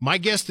My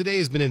guest today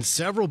has been in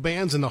several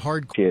bands in the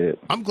hardcore.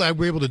 I'm glad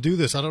we're able to do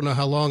this. I don't know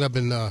how long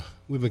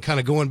we've been kind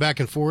of going back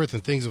and forth,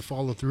 and things have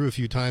fallen through a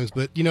few times.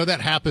 But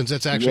that happens.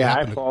 That's actually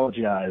happened. I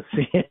apologize.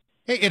 Hey,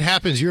 it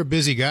happens. You're a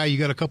busy guy. You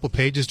got a couple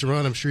pages to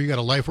run. I'm sure you got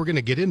a life. We're going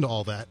to get into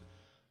all that.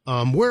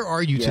 Where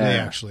are you today,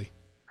 actually?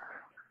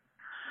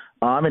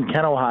 I'm in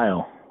Kent,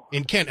 Ohio.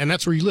 In Kent, and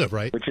that's where you live,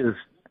 right? I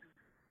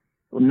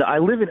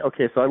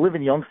live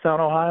in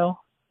Youngstown, Ohio,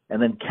 and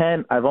then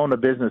Kent. I've owned a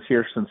business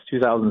here since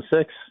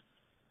 2006.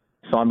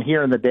 So I'm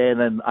here in the day, and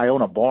then I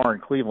own a bar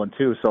in Cleveland,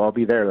 too, so I'll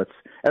be there.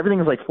 Everything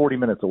is like 40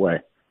 minutes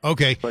away.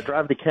 Okay. So I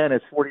drive to Kent,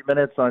 it's 40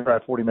 minutes, and I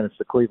drive 40 minutes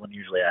to Cleveland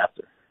usually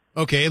after.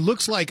 Okay, it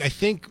looks like, I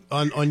think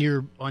on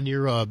your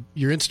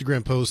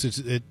Instagram post,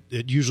 it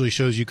usually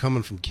shows you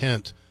coming from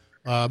Kent.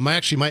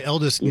 My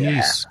eldest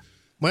niece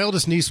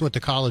went to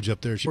college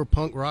up there. She's for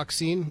punk rock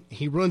scene.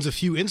 He runs a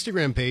few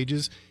Instagram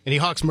pages, and he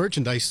hawks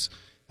merchandise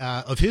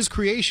of his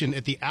creation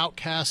at the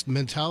Outcast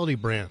Mentality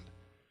brand.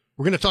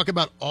 We're going to talk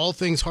about all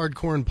things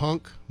hardcore and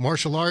punk,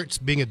 martial arts,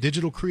 being a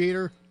digital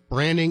creator,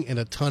 branding, and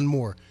a ton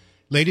more.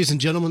 Ladies and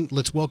gentlemen,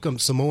 let's welcome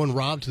Samoan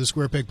Rob to the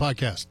Square Peg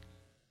Podcast.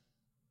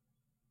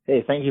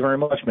 Hey, thank you very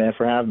much, man,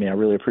 for having me. I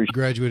really appreciate it.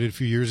 Graduated a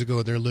few years ago,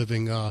 and they're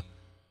living.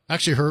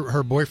 Actually,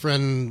 her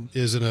boyfriend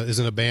is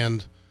in a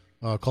band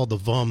called the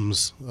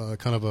Vums.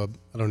 Kind of I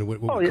don't know what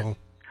we call them.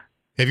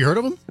 Have you heard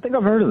of them? I think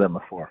I've heard of them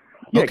before.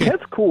 Yeah, okay.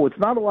 Kent's cool. It's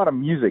not a lot of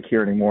music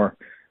here anymore.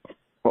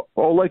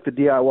 All like the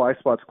DIY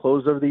spots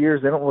closed over the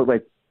years. They don't look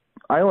like.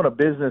 I own a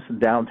business in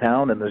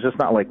downtown, and there's just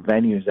not like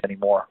venues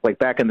anymore. Like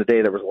back in the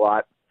day, there was a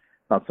lot.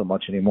 Not so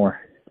much anymore.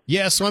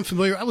 Yeah, so I'm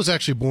familiar. I was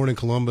actually born in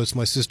Columbus.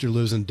 My sister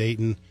lives in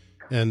Dayton,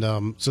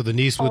 and so the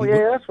niece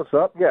that's what's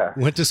up. Yeah,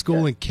 went to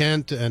school in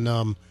Kent,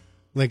 and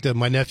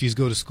my nephews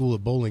go to school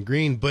at Bowling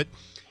Green. But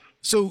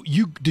so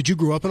did you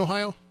grow up in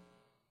Ohio?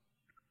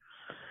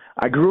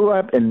 I grew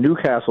up in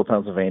Newcastle,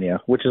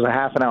 Pennsylvania, which is a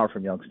half an hour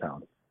from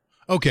Youngstown.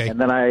 Okay. And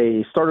then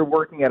I started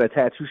working at a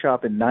tattoo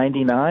shop in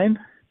 '99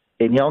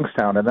 in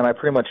Youngstown, and then I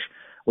pretty much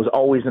was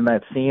always in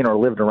that scene or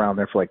lived around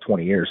there for like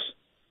 20 years.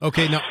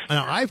 Okay, now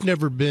I've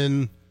never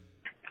been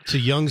to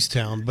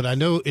Youngstown, but I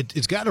know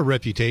it's got a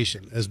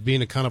reputation as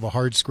being a kind of a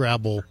hard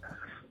scrabble.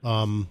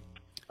 Back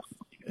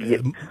in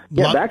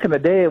the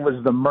day, it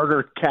was the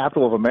murder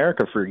capital of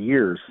America for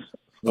years.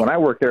 When I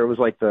worked there, it was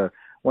like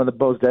one of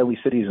the most deadly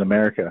cities in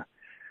America.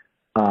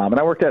 And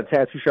I worked at a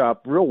tattoo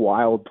shop, real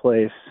wild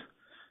place.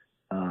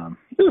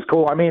 It was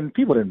cool. I mean,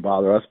 people didn't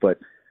bother us, but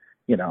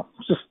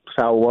it's just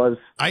how it was.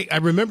 I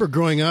remember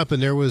growing up,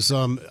 and there was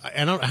now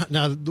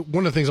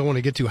one of the things I want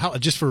to get to,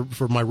 just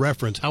for my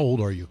reference, how old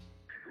are you?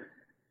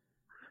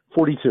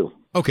 42.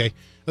 Okay,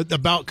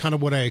 about kind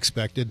of what I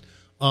expected.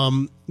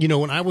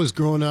 When I was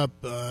growing up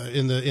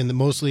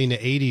mostly in the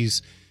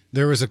 80s,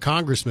 there was a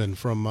congressman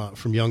from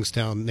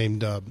Youngstown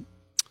named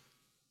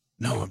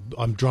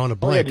I'm drawing a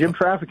blank. Jim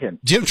Traficant.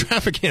 Jim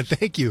Traficant,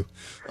 thank you.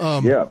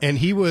 And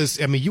he was,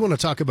 you want to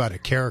talk about a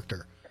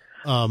character.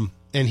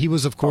 And he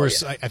was, of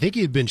course, I think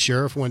he had been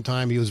sheriff one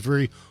time. He was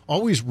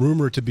always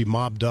rumored to be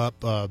mobbed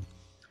up.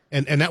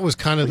 And that was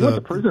kind of he went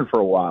to prison for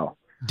a while.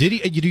 Did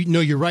he? No,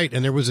 you're right.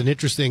 And there was an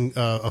interesting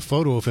a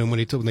photo of him when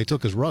they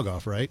took his rug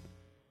off, right?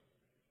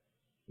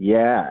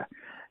 Yeah.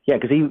 Yeah,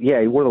 because he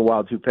wore the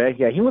wild toupee.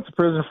 Yeah, he went to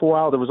prison for a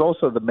while. There was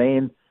also the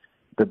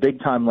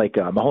big time,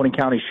 Mahoney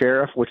County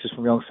Sheriff, which is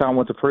from Youngstown,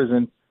 went to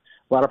prison.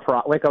 A lot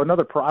of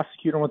another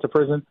prosecutor went to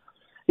prison.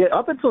 Yeah,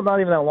 up until not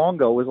even that long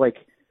ago, it was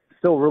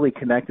still really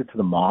connected to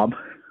the mob.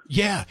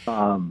 Yeah.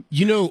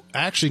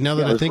 Actually, now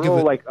that I think of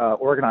it,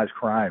 organized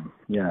crime.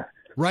 Yeah.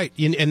 Right.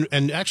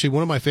 And actually,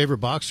 one of my favorite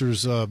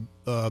boxers that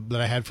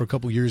I had for a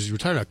couple of years, he's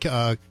retired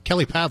now,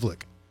 Kelly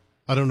Pavlik.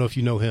 I don't know if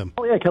you know him.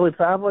 Oh yeah, Kelly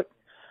Pavlik.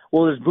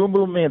 Well, there's Boom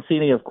Boom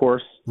Mancini, of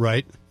course.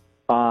 Right.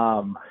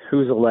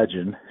 Who's a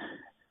legend.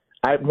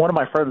 One of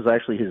my friends is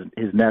actually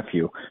his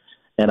nephew,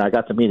 and I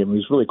got to meet him.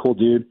 He's a really cool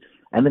dude.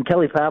 And then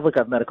Kelly Pavlik,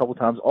 I've met a couple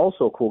times,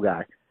 also a cool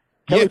guy.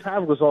 Kelly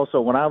Pavlik was also,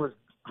 when I was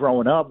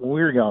growing up, when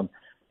we were young,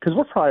 because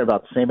we're probably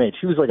about the same age,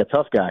 he was like a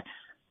tough guy.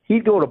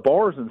 He'd go to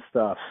bars and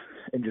stuff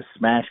and just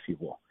smash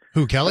people.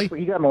 Who, Kelly?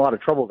 He got in a lot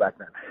of trouble back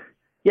then.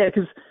 Yeah,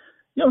 because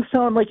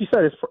Youngstown, like you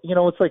said,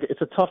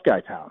 it's a tough guy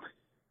town.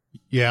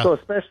 Yeah. So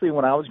especially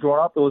when I was growing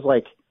up, it was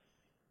like,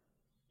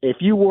 if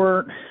you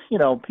weren't,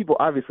 people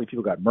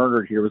got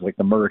murdered here. It was like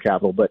the murder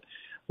capital, but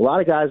a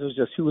lot of guys was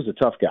just who was a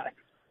tough guy.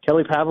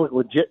 Kelly Pavlik,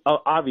 legit,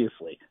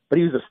 obviously, but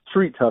he was a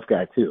street tough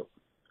guy too.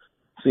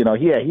 So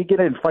he'd get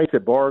in fights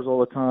at bars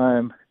all the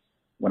time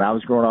when I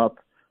was growing up,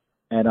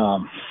 and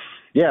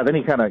then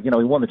he kind of, he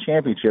won the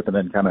championship, and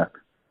then kind of,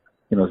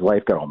 his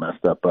life got all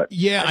messed up. But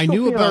yeah, I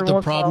knew about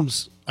the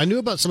problems. I knew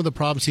about some of the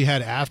problems he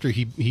had after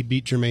he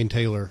beat Jermaine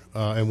Taylor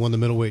and won the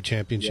middleweight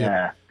championship.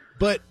 Yeah.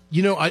 But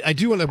I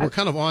do want to. We're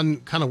kind of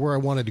on where I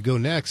wanted to go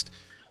next.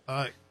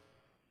 The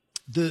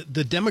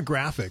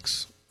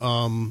demographics.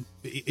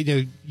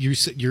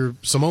 You're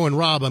Samoan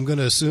Rob. I'm going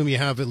to assume you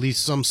have at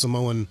least some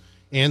Samoan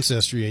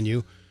ancestry in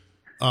you.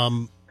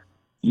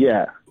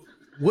 Yeah.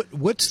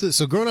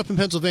 So growing up in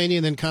Pennsylvania,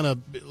 and then kind of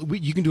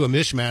you can do a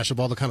mishmash of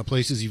all the kind of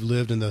places you've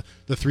lived and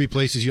the three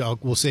places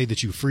we'll say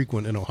that you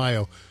frequent in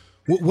Ohio.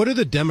 What are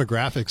the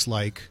demographics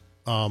like?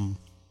 Kind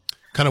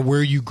of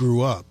where you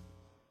grew up,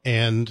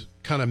 and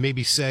kind of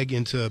maybe seg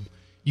into.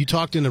 You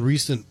talked in a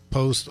recent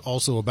post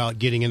also about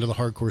getting into the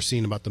hardcore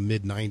scene about the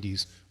mid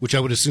 '90s, which I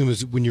would assume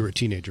is when you were a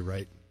teenager,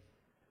 right?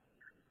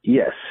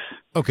 Yes.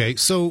 Okay,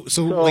 so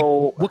like,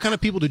 what kind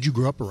of people did you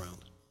grow up around?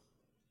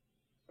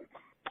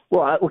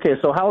 Well, okay,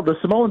 so how the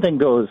Samoan thing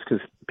goes, because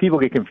people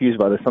get confused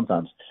by this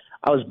sometimes.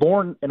 I was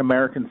born in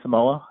American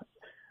Samoa.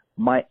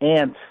 My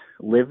aunt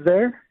lived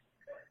there.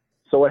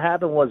 So what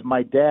happened was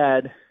my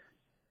dad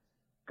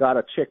got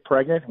a chick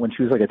pregnant when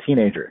she was like a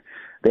teenager.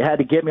 They had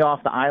to get me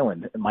off the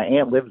island, and my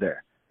aunt lived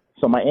there.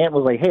 So my aunt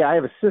was like, hey, I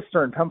have a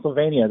sister in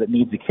Pennsylvania that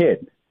needs a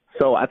kid.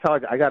 So that's how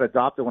I got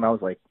adopted when I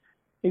was like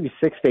maybe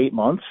 6 to 8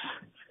 months,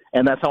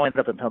 and that's how I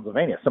ended up in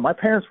Pennsylvania. So my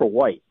parents were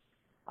white.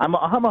 I'm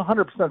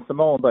 100%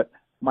 Samoan, but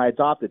my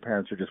adopted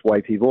parents are just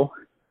white people.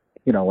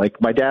 You know, like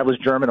my dad was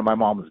German and my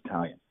mom was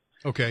Italian.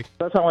 Okay.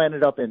 That's how I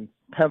ended up in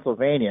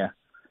Pennsylvania.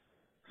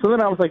 So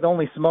then I was like the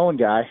only Samoan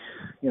guy,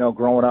 you know,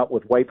 growing up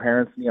with white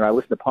parents. You know, I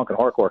listened to punk and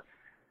hardcore,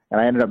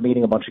 and I ended up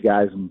meeting a bunch of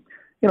guys, and,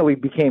 you know, we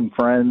became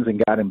friends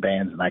and got in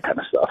bands and that kind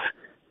of stuff.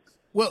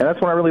 Well, and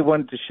that's when I really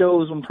went to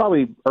shows, when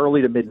probably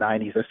early to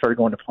mid-'90s, I started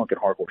going to punk and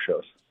hardcore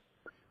shows.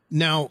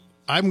 Now,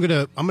 I'm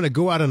gonna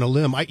go out on a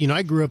limb.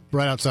 I grew up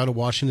right outside of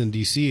Washington,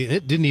 D.C., and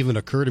it didn't even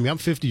occur to me. I'm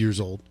 50 years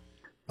old.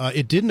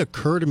 It didn't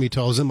occur to me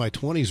till I was in my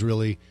 20s,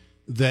 really,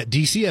 that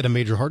D.C. had a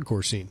major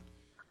hardcore scene.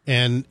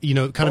 And, you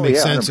know, it kind of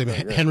makes sense. I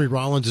mean, Henry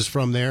Rollins is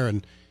from there,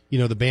 and, you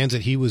know, the bands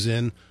that he was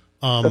in.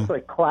 That's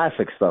like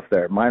classic stuff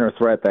there, Minor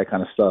Threat, that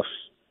kind of stuff.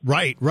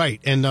 Right.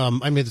 And,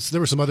 I mean, there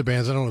were some other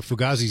bands. I don't know,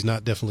 Fugazi's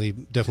not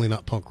definitely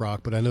not punk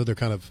rock, but I know they're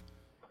kind of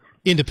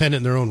independent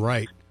in their own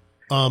right.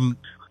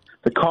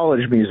 The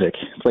college music.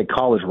 It's like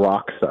college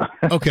rock stuff.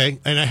 Okay.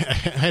 And I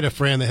had a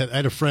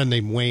friend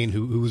named Wayne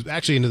who was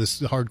actually into this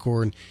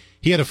hardcore, and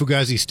he had a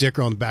Fugazi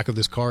sticker on the back of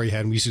this car he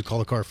had, and we used to call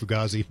the car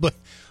Fugazi. But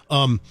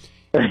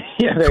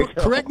yeah,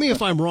 correct me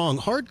if I'm wrong.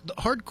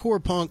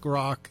 Hardcore punk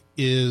rock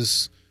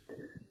is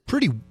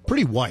pretty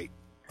white.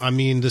 I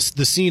mean, the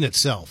scene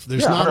itself.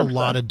 There's not 100%. A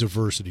lot of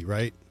diversity,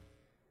 right?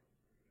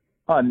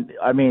 I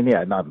mean,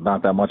 yeah,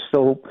 not that much.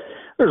 So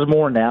there's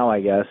more now,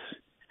 I guess.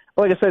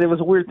 Like I said, it was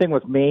a weird thing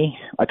with me.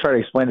 I try to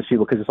explain this to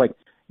people because it's like,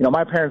 you know,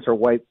 my parents are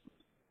white.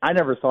 I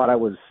never thought I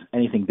was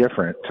anything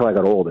different until I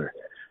got older.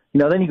 You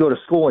know, then you go to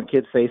school and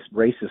kids say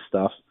racist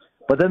stuff,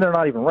 but then they're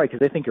not even right because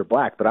they think you're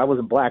black. But I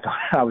wasn't black.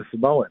 I was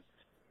Samoan.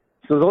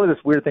 So there's always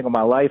this weird thing in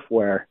my life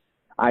where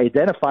I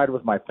identified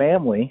with my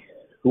family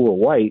who were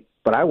white,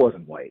 but I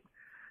wasn't white,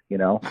 you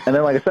know? And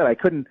then, like I said, I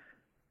couldn't.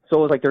 So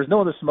it was like, there's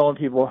no other Samoan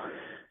people.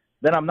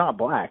 Then I'm not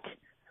black.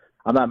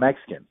 I'm not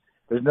Mexican.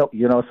 There's no,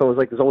 you know, so it was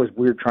like, there's always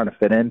weird trying to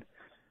fit in.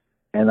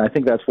 And I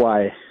think that's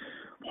why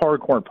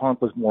hardcore and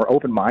punk was more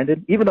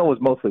open-minded, even though it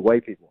was mostly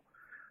white people.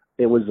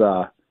 It was,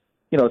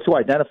 you know, it's who I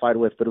identified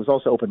with, but it was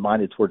also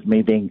open-minded towards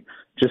me being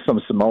just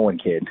some Samoan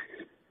kid.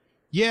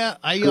 Yeah,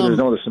 there's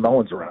no other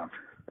Samoans around.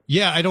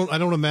 Yeah, I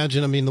don't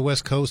imagine. I mean, the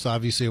West Coast,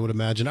 obviously, I would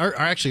imagine.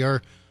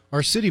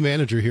 Our city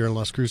manager here in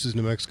Las Cruces,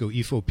 New Mexico,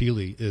 Ifo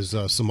Pili, is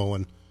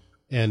Samoan,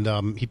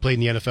 and he played in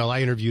the NFL.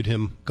 I interviewed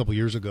him a couple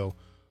years ago.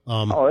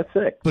 Oh, that's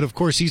sick. But of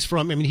course, he's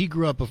from. I mean, he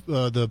grew up.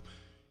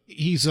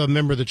 He's a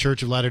member of the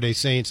Church of Latter-day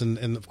Saints,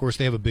 and of course,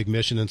 they have a big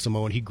mission in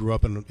Samoa. And he grew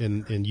up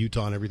in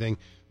Utah and everything.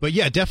 But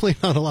yeah, definitely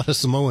not a lot of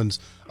Samoans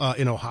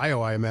in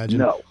Ohio, I imagine.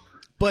 No.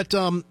 But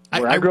when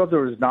I grew up,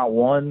 there was not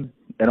one.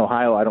 In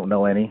Ohio, I don't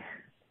know any.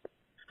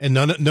 And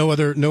no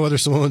other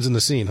Samoans in the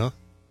scene, huh?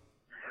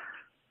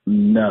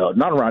 No,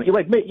 not around.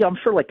 Like, yeah, I'm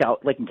sure, like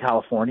in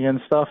California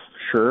and stuff.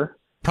 Sure.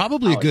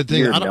 Probably a good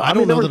thing. I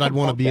don't know that I'd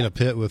want to be in a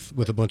pit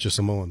with a bunch of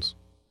Samoans.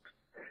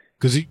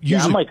 Because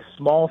I'm like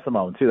small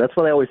Samoan too. That's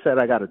why they always said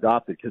I got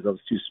adopted, because I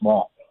was too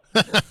small.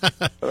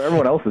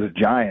 Everyone else is a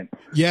giant.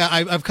 Yeah,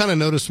 I've kind of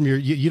noticed from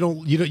you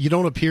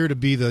don't appear to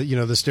be the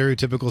the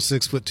stereotypical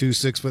 6'2",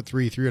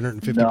 6'3",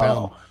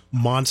 350-pound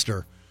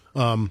monster.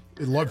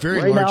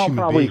 Very right large now, human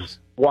probably, beings.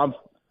 Well,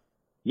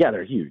 yeah,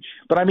 they're huge.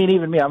 But I mean,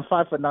 even me, I'm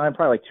 5'9",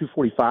 probably like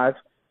 245,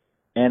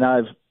 and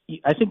I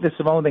think the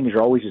Samoan thing is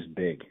you're always just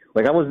big.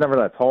 Like, I was never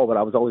that tall, but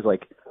I was always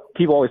like,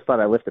 people always thought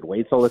I lifted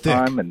weights all the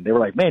time, and they were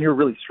like, man, you're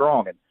really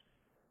strong. And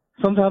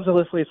sometimes I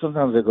lift weights,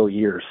 sometimes I go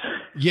years.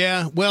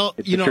 Yeah, well,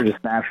 you're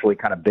just naturally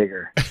kind of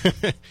bigger.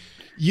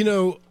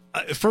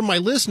 For my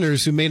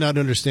listeners who may not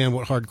understand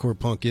what hardcore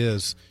punk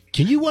is,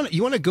 you want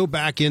to go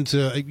back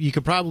into? You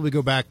could probably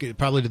go back to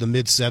the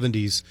mid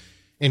 '70s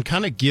and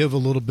kind of give a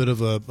little bit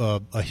of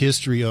a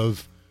history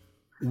of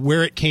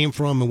where it came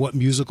from and what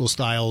musical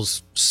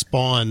styles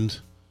spawned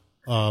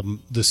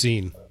the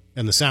scene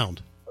and the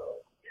sound.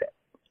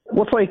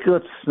 Well,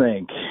 let's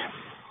think.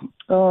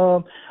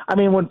 I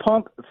mean, when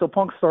punk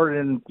started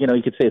in,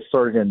 you could say it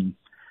started in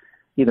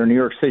either New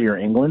York City or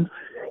England,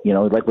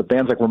 like with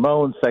bands like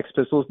Ramones, Sex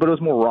Pistols, but it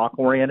was more rock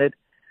oriented.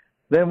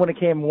 Then when it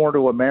came more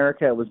to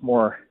America, it was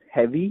more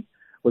heavy,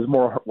 was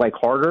more like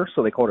harder,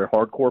 so they called it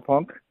hardcore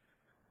punk.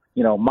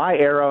 my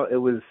era,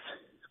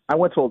 I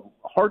went to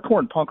hardcore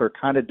and punk are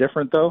kind of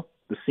different though,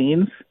 the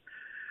scenes.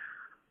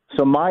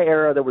 So my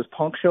era, there was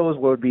punk shows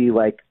where it would be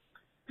like,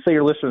 say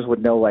your listeners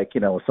would know, like,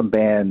 some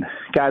band,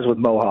 guys with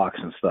mohawks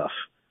and stuff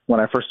when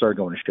I first started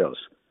going to shows.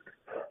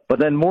 But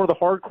then more of the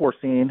hardcore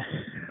scene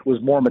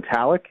was more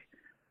metallic.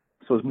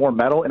 So it was more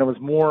metal and it was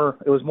more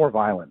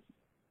violent.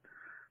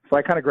 So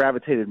I kind of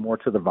gravitated more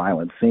to the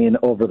violent scene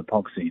over the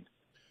punk scene.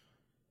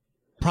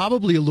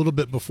 Probably a little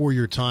bit before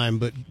your time,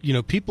 but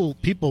people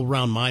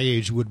around my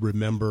age would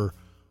remember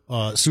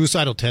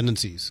Suicidal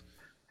Tendencies,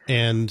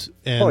 and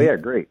oh yeah,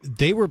 great.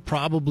 They were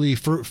probably,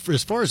 for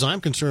as far as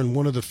I'm concerned,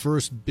 one of the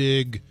first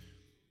big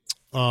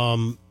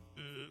kind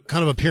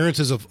of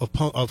appearances of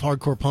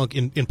hardcore punk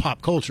in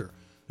pop culture.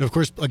 And of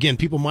course, again,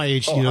 people my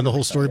age, the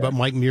whole story about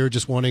Mike Muir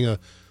just wanting a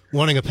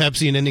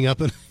Pepsi and ending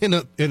up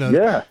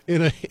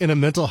in a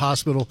mental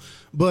hospital.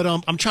 But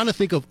I'm trying to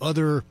think of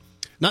other.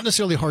 Not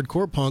necessarily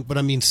hardcore punk, but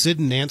I mean Sid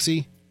and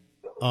Nancy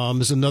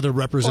is another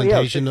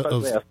representation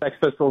of Sex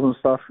Pistols and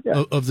stuff.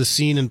 Yeah. Of the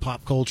scene in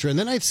pop culture. And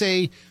then I'd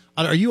say,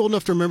 are you old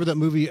enough to remember that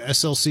movie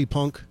SLC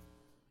Punk?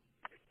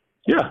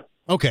 Yeah.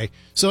 Okay.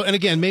 So, and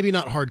again, maybe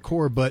not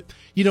hardcore, but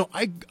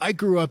I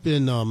grew up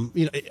in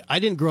I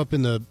didn't grow up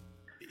into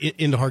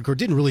hardcore.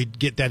 Didn't really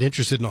get that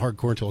interested in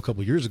hardcore until a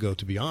couple of years ago,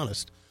 to be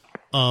honest.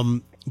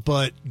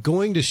 But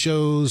going to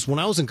shows when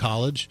I was in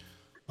college,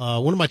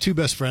 one of my two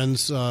best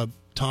friends.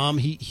 Tom,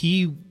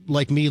 he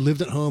like me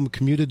lived at home,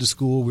 commuted to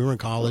school. We were in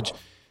college,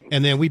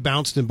 and then we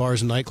bounced in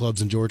bars and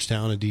nightclubs in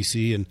Georgetown and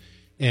DC,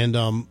 and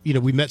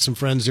we met some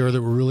friends there that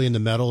were really into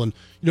metal, and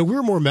we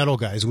were more metal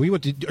guys. And we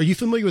went to. Are you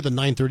familiar with the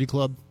 930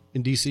 Club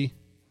in DC?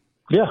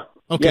 Yeah.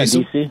 Okay. Yeah, so,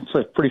 DC. It's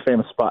a pretty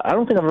famous spot. I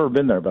don't think I've ever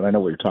been there, but I know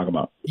what you're talking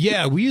about.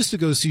 Yeah, we used to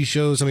go see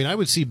shows. I mean, I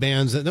would see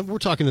bands that we're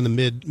talking in the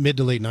mid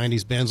to late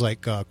 90s. Bands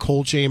like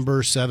Cold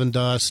Chamber, Seven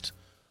Dust.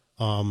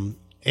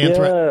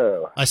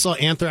 I saw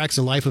Anthrax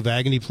and Life of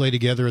Agony play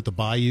together at the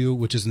Bayou,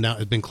 which has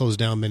been closed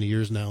down many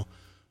years now.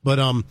 But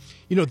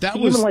that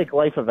was even like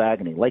Life of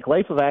Agony. Like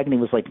Life of Agony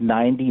was like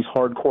 90s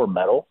hardcore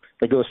metal.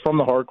 Like it was from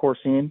the hardcore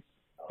scene.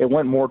 It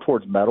went more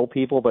towards metal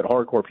people, but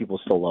hardcore people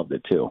still loved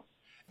it too.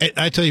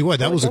 I tell you what,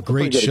 that was a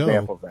great show,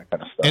 that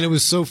kind of and it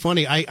was so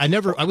funny. I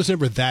was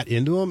never that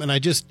into them, and I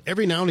just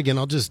every now and again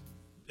I'll just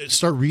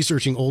start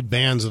researching old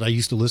bands that I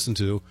used to listen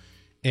to,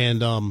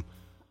 and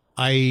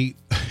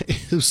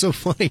it was so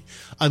funny.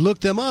 I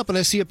looked them up and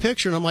I see a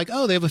picture and I'm like,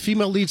 oh, they have a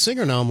female lead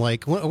singer now. I'm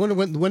like,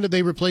 when did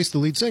they replace the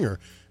lead singer?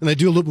 And I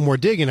do a little bit more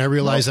digging. I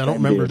realize I don't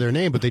remember their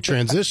name, but they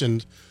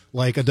transitioned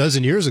like a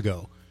dozen years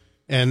ago.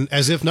 And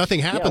as if nothing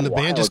happened, the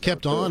band just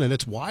kept on, and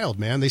it's wild,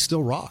 man. They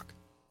still rock.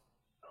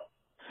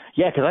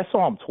 Yeah, because I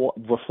saw him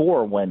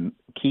before when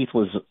Keith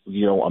was,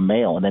 a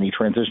male, and then he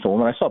transitioned to a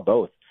woman. I saw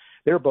both.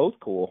 They were both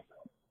cool.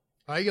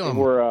 They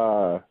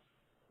were,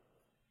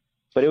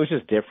 but it was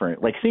just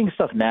different. Like seeing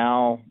stuff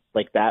now,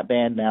 like that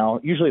band now,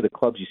 usually the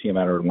clubs you see them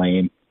at are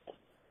lame.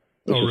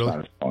 Which is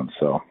kind of fun.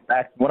 So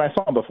when I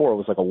saw them before, it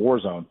was like a war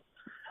zone.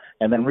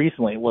 And then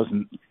recently it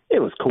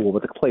was cool,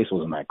 but the place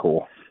wasn't that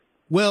cool.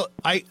 Well,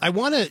 I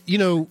want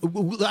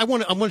to, I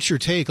want your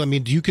take. I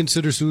mean, do you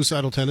consider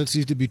Suicidal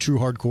Tendencies to be true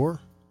hardcore?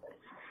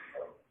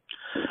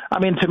 I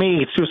mean, to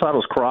me,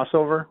 Suicidal's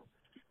crossover.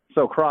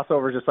 So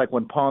crossover is just like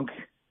when punk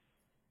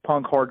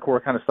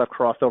hardcore kind of stuff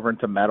crossed over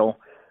into metal,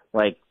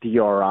 like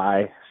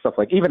DRI, stuff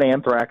like even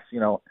Anthrax,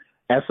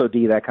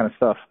 SOD, that kind of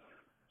stuff.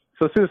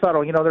 So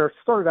Suicidal, they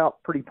started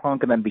out pretty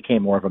punk and then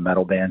became more of a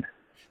metal band.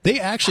 They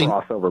actually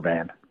crossover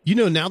band.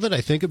 Now that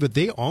I think of it,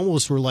 they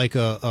almost were like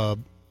a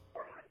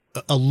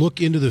look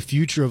into the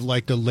future of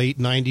like the late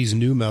 '90s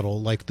new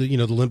metal, like the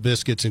Limp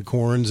Bizkits and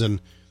Korns, and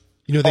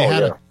they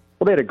had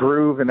they had a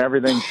groove and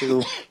everything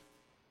too.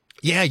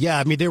 Yeah.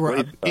 I mean, they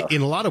were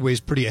in a lot of ways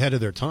pretty ahead of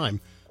their time.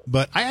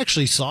 But I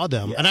actually saw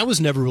them, and I was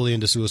never really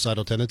into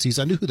Suicidal Tendencies.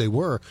 I knew who they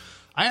were.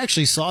 I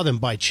actually saw them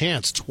by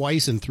chance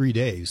twice in 3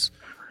 days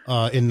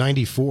in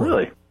 '94.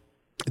 Really?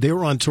 They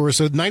were on tour.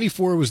 So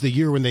 '94 was the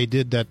year when they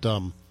did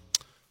that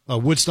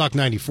Woodstock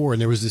 '94,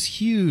 and there was this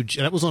huge,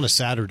 and that was on a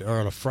Saturday or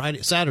on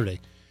a Saturday,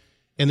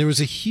 and there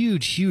was a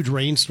huge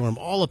rainstorm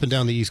all up and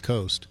down the East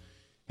Coast,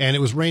 and it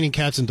was raining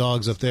cats and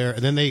dogs up there.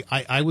 And then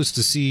I was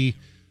to see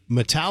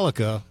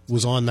Metallica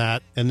was on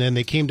that, and then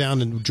they came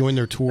down and joined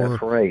their tour.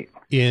 That's right.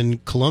 In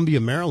Columbia,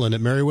 Maryland,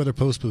 at Merriweather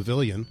Post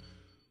Pavilion,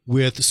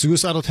 with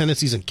Suicidal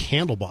Tendencies and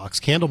Candlebox.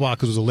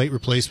 Candlebox was a late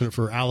replacement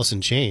for Alice in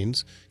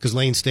Chains because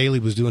Lane Staley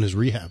was doing his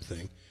rehab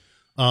thing.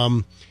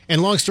 And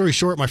long story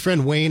short, my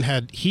friend Wayne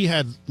had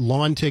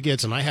lawn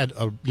tickets, and I had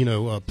a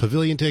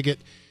pavilion ticket,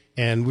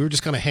 and we were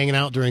just kind of hanging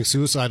out during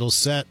Suicidal's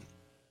set.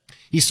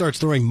 He starts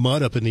throwing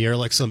mud up in the air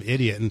like some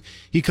idiot, and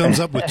he comes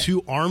up with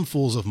 2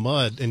 armfuls of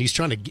mud, and he's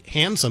trying to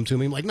hand some to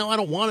me. I'm like, no, I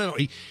don't want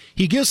it.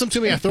 He gives some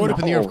to me. I throw it up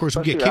in the air. Of course,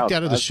 we get kicked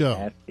out of the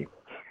show.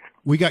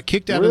 We got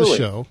kicked out of the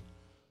show.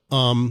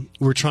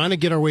 We're trying to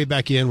get our way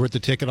back in. We're at the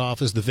ticket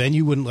office. The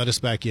venue wouldn't let us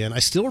back in. I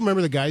still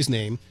remember the guy's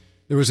name.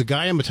 There was a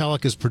guy in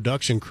Metallica's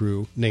production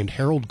crew named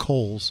Harold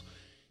Coles,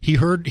 he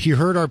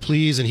heard our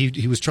pleas, and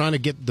he was trying to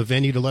get the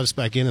venue to let us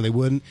back in, and they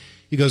wouldn't.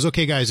 He goes,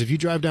 "Okay, guys, if you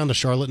drive down to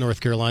Charlotte,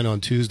 North Carolina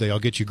on Tuesday, I'll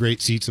get you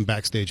great seats and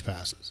backstage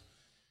passes."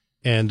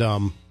 And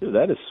dude,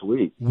 that is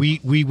sweet.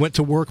 We went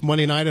to work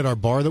Monday night at our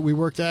bar that we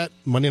worked at.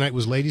 Monday night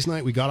was ladies'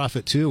 night. We got off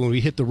at 2:00, and we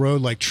hit the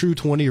road like true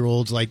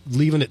 20-year-olds, like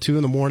leaving at 2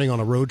 in the morning on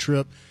a road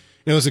trip.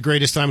 And it was the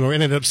greatest time. We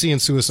ended up seeing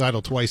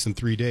Suicidal twice in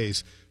 3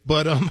 days.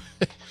 But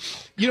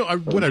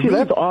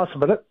that's awesome.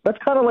 But that's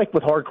kind of like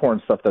with hardcore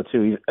and stuff, though,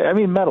 too. I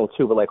mean, metal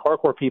too, but like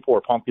hardcore people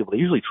or punk people, they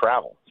usually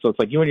travel. So it's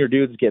like you and your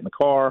dudes get in the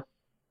car,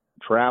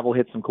 travel,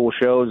 hit some cool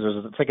shows.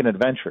 It's like an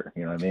adventure.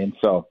 You know what I mean?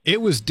 So it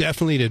was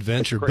definitely an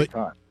adventure. But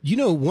time.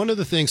 One of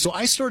the things. So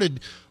I started,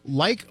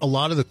 like a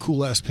lot of the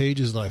cool ass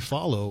pages that I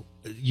follow.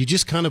 You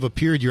just kind of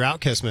appeared your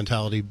Outcast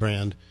Mentality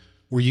brand,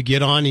 where you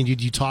get on and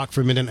you talk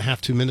for a minute and a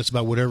half, 2 minutes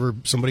about whatever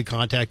somebody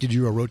contacted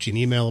you or wrote you an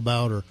email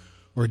about or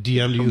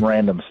DM'd you. Some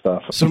random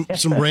stuff.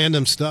 some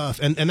random stuff.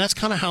 And that's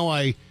kind of how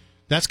I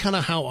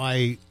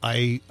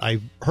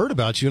heard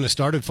about you, and I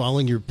started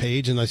following your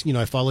page, and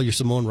I follow your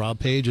SamoanRob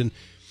page. And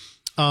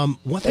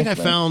one thing I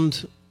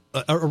found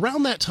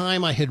around that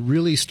time, I had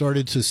really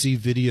started to see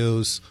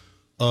videos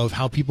of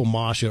how people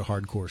mosh at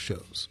hardcore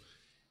shows.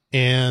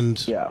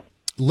 And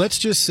let's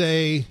just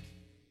say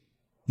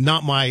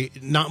not my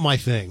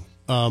thing.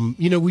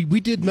 We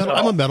did metal.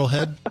 I'm a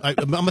metalhead.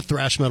 I'm a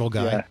thrash metal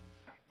guy.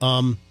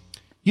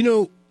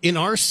 In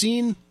our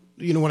scene,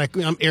 when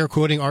I'm air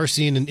quoting our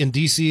scene in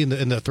DC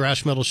and the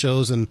thrash metal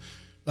shows and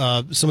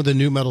some of the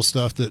new metal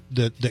stuff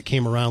that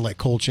came around, like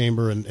Cold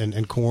Chamber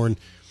and Korn,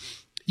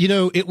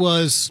 it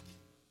was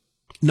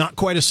not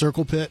quite a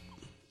circle pit,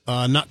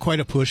 not quite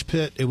a push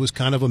pit. It was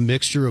kind of a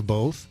mixture of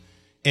both,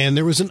 and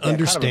there was an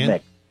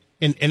understanding,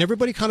 and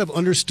everybody kind of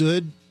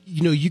understood.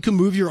 You can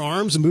move your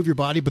arms and move your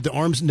body, but the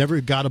arms never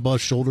got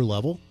above shoulder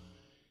level.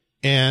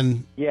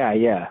 And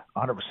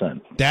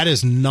 100%. That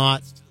is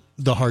not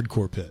the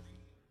hardcore pit.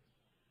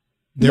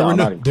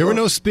 There were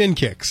no spin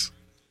kicks.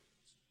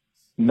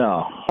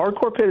 No,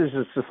 hardcore pit is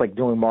just like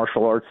doing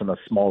martial arts in a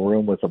small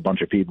room with a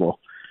bunch of people,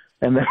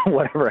 and then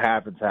whatever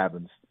happens.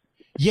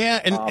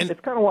 Yeah, and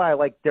it's kind of why I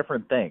like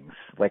different things.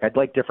 Like I'd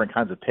like different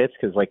kinds of pits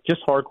because like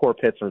just hardcore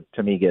pits are,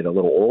 to me, get a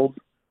little old.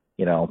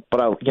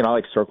 But I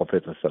like circle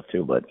pits and stuff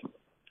too. But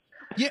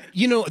yeah,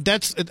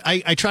 that's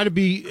I try to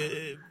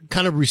be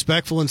kind of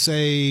respectful and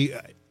say,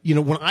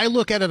 when I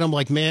look at it, I'm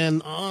like,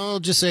 man, I'll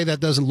just say that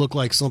doesn't look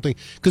like something,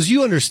 because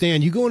you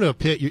understand, you go into a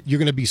pit, you're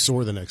going to be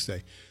sore the next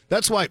day.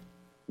 That's why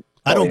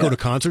I don't go to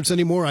concerts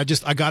anymore. I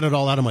got it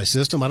all out of my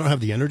system. I don't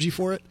have the energy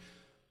for it.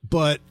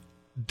 But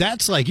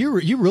that's like you're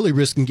really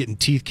risking getting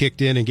teeth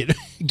kicked in and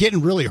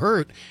getting really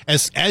hurt,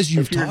 as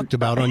you've talked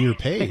about on your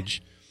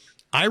page.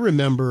 I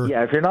remember.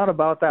 Yeah, if you're not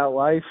about that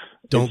life,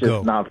 don't it's just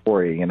go. Not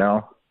for you,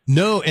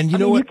 No, and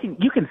know what?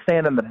 You can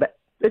stand in the.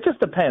 It just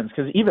depends,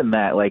 because even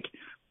that, like,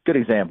 good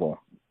example,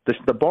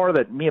 the bar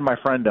that me and my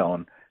friend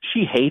own,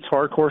 she hates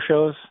hardcore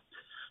shows.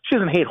 She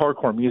doesn't hate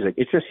hardcore music.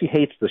 It's just she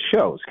hates the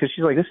shows because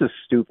she's like, this is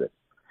stupid.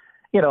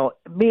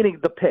 Meaning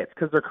the pits,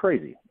 because they're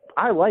crazy.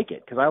 I like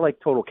it because I like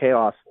total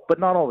chaos, but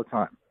not all the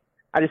time.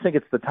 I just think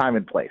it's the time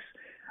and place.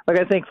 Like,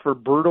 I think for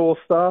brutal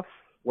stuff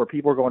where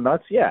people are going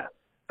nuts, yeah.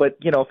 But,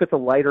 if it's a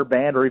lighter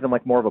band or even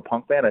like more of a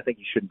punk band, I think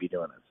you shouldn't be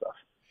doing that stuff.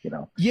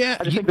 Yeah,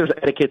 I just think there's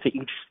etiquette to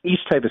each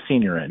type of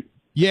scene you're in.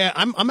 Yeah,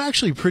 I'm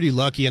actually pretty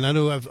lucky, and I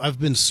know I've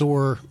been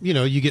sore.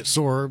 You get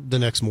sore the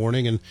next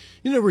morning, and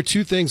there were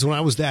two things when I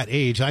was that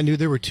age. I knew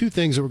there were two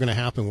things that were going to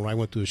happen when I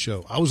went to a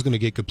show. I was going to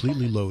get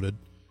completely loaded,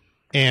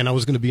 and I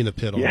was going to be in the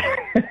pit all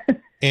night.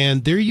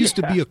 And there used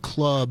to be a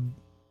club.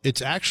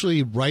 It's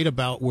actually right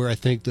about where I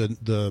think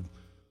the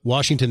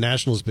Washington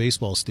Nationals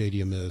baseball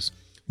stadium is.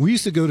 We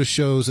used to go to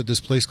shows at this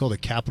place called the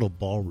Capitol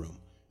Ballroom.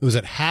 It was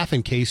at Half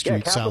and K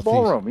Street Southeast.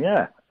 Ballroom,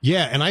 yeah.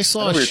 Yeah, and I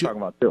saw. I know what you're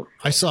talking about too.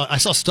 I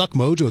saw Stuck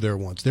Mojo there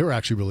once. They were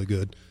actually really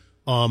good.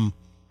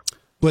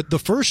 But the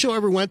first show I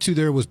ever went to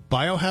there was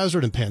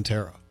Biohazard and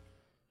Pantera.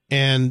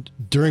 And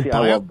during I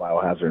love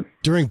Biohazard.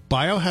 During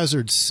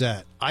Biohazard's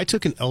set, I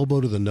took an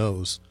elbow to the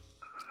nose.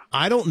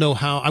 I don't know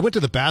how. I went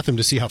to the bathroom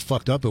to see how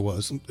fucked up it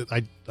was.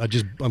 I'm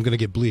going to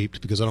get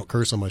bleeped because I don't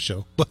curse on my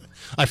show, but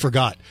I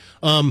forgot.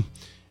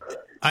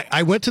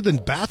 I went to the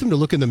bathroom to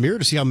look in the mirror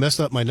to see how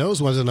messed up my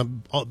nose was,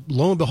 and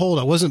lo and behold,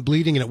 I wasn't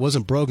bleeding and it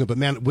wasn't broken. But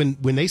man, when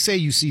they say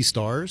you see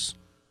stars,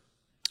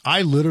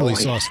 I literally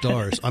saw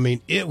stars. I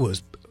mean, it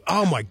was,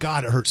 oh my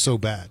God, it hurt so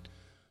bad.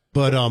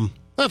 But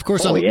of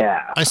course,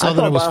 I saw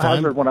that I was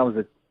fine. When I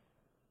was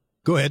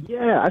Go ahead.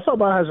 Yeah, I saw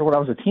Biohazard when I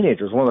was a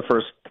teenager. It was one of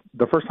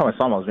the first time I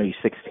saw him, I was maybe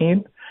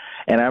 16,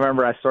 and I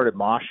remember I started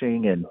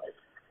moshing, and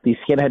these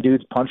skinhead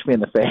dudes punched me in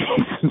the face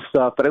and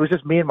stuff. But it was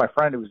just me and my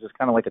friend who was just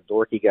kind of like a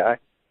dorky guy.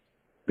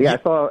 But yeah,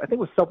 I think it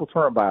was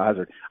Sepultura and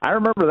Biohazard. I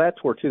remember that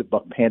tour too,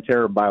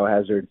 Pantera and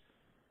Biohazard.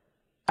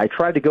 I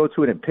tried to go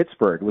to it in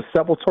Pittsburgh. It was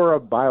Sepultura,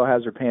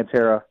 Biohazard,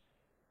 Pantera,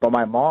 but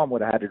my mom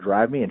would have had to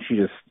drive me, and she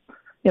just,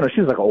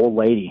 she was like an old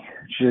lady.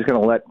 She's just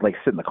gonna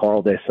sit in the car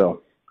all day.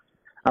 So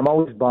I'm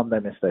always bummed I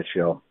missed that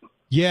show.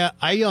 Yeah,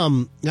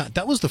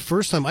 that was the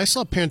first time I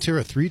saw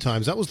Pantera 3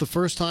 times. That was the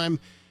first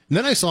time And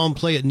then I saw him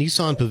play at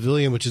Nissan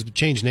Pavilion, which has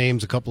changed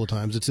names a couple of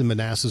times. It's in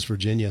Manassas,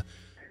 Virginia.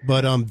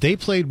 But they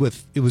played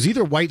with, it was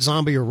either White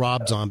Zombie or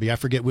Rob Zombie. I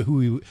forget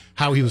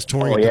how he was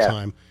touring at the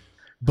time.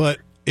 But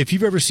if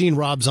you've ever seen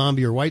Rob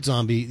Zombie or White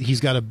Zombie, he's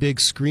got a big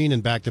screen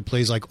in back that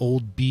plays like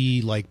old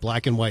B, like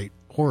black and white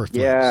horror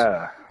films.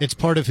 Yeah. It's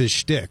part of his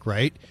shtick,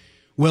 right?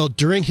 Well,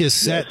 during his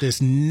set,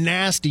 this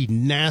nasty,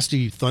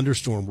 nasty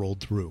thunderstorm rolled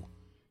through.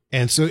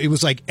 And so it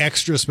was like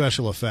extra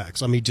special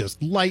effects. I mean,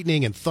 just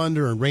lightning and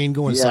thunder and rain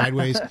going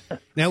sideways.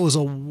 That was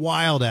a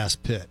wild-ass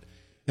pit.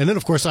 And then,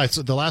 of course,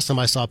 the last time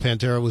I saw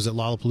Pantera was at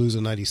Lollapalooza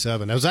in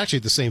 97. I was actually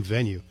at the same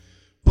venue.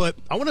 But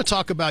I want to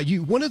talk about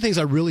you. One of the things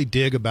I really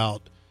dig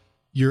about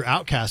your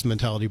Outcast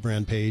Mentality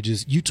brand page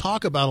is you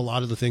talk about a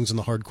lot of the things in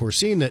the hardcore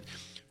scene that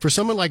for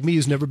someone like me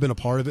who's never been a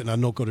part of it and I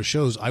don't go to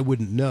shows, I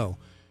wouldn't know.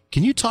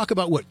 Can you talk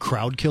about what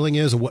crowd killing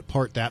is and what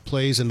part that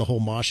plays in the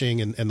whole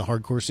moshing and the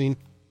hardcore scene?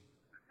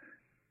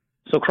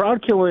 So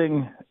crowd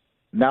killing,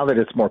 now that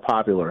it's more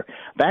popular,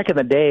 back in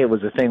the day it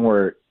was a thing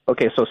where,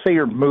 okay, so say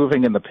you're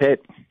moving in the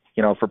pit,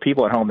 you know, for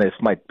people at home this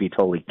might be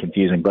totally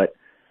confusing, but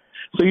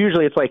so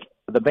usually it's like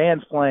the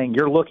band's playing,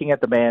 you're looking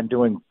at the band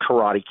doing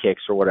karate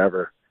kicks or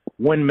whatever,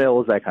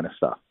 windmills, that kind of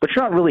stuff. But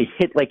you're not really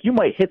like you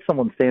might hit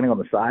someone standing on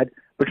the side,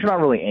 but you're not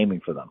really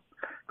aiming for them.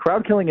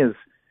 Crowd killing is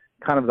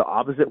kind of the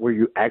opposite, where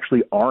you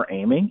actually are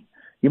aiming.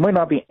 You might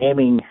not be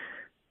aiming,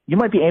 you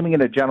might be aiming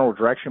in a general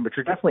direction, but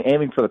you're definitely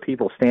aiming for the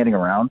people standing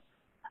around,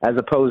 as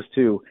opposed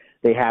to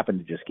they happen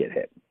to just get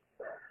hit.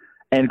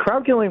 And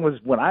crowd killing was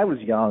when I was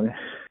young.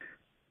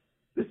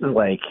 This is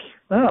like,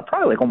 I don't know,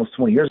 probably like almost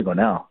 20 years ago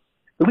now,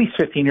 at least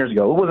 15 years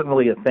ago. It wasn't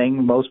really a thing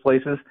in most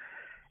places.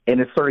 And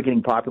it started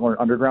getting popular in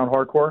underground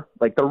hardcore.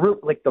 Like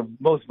the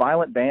most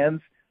violent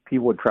bands,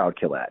 people would crowd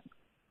kill at.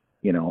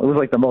 You know, it was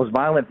like the most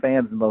violent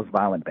fans and most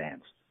violent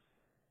bands.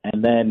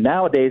 And then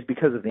nowadays,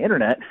 because of the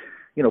internet,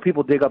 you know,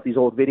 people dig up these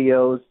old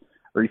videos,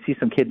 or you see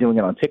some kid doing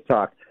it on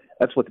TikTok.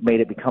 That's what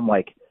made it become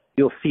like,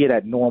 you'll see it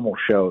at normal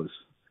shows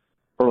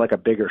or like a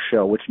bigger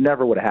show, which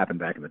never would have happened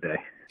back in the day.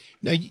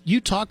 Now,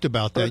 you talked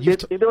about that.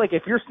 It'd be like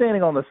if you're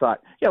standing on the side.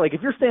 Yeah, like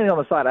if you're standing on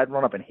the side, I'd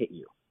run up and hit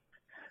you.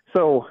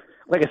 So,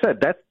 like I said,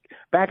 that's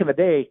back in the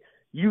day,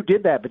 you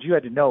did that, but you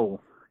had to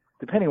know,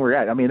 depending where you're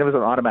at. I mean, there was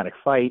an automatic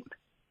fight.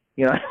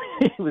 You know,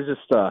 it was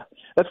just,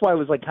 that's why it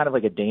was like kind of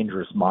like a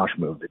dangerous mosh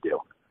move to do.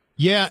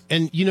 Yeah,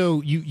 and you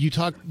know, you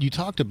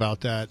talked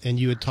about that, and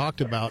you had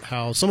talked about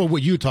how some of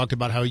what you had talked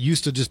about, how it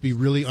used to just be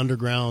really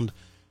underground,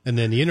 and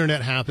then the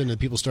internet happened, and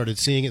people started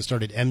seeing it,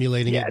 started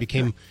emulating it.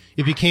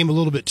 It became a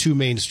little bit too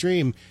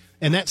mainstream,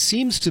 and that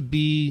seems to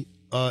be,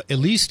 at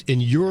least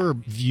in your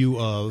view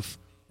of,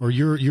 or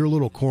your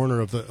little corner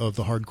of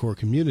the hardcore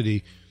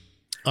community,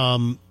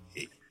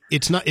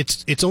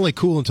 it's only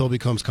cool until it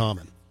becomes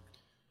common.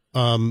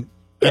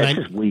 It's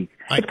just weak.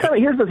 It's kind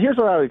of here's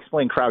what I would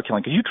explain crowd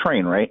killing, because you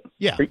train, right?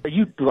 Yeah.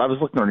 I was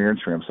looking on your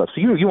Instagram stuff, so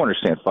you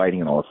understand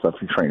fighting and all that stuff.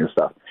 You train and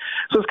stuff.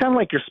 So it's kind of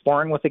like you're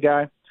sparring with a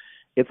guy.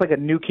 It's like a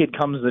new kid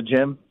comes to the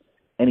gym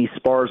and he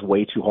spars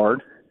way too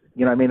hard.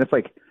 You know what I mean? It's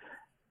like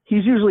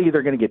he's usually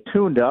either going to get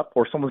tuned up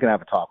or someone's going to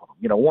have a talk with him.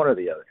 You know, one or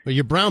the other. But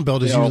your brown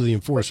belt is usually the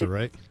enforcer,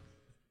 right?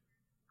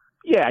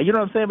 Yeah, you know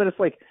what I'm saying? But it's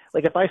like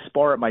if I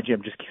spar at my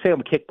gym, just say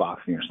I'm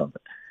kickboxing or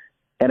something,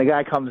 and a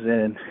guy comes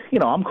in, you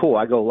know, I'm cool,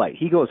 I go light.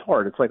 He goes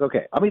hard. It's like,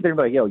 okay, I'm either going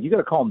to be like, yo, you got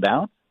to calm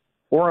down,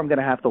 or I'm going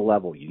to have to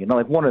level you. You know,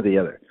 like one or the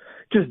other.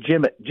 Just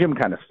gym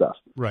kind of stuff.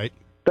 Right.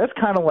 That's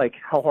kind of like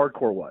how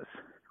hardcore was.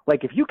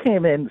 Like if you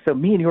came in, so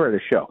me and you are at a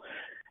show,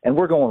 and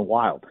we're going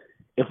wild.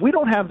 If we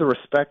don't have the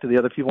respect of the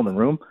other people in the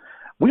room,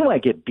 we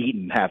might get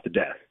beaten half to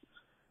death.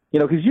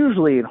 You know, because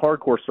usually in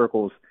hardcore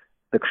circles,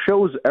 the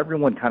shows,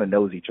 everyone kind of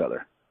knows each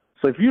other.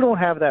 So if you don't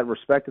have that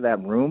respect of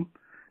that room,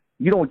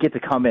 you don't get to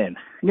come in,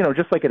 you know,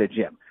 just like at a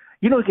gym.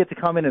 You don't get to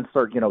come in and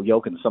start, you know,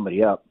 yoking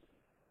somebody up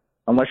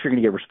unless you're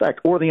going to get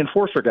respect, or the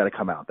enforcer got to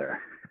come out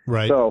there.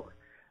 Right. So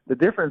the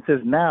difference is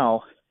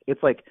now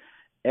it's like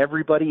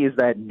everybody is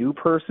that new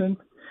person.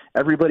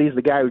 Everybody's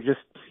the guy who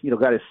just, you know,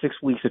 got his 6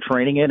 weeks of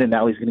training in, and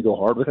now he's going to go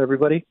hard with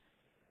everybody.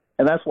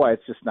 And that's why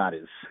it's just not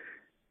as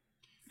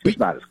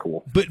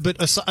cool. But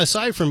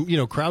aside from, you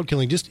know, crowd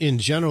killing, just in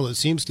general, it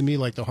seems to me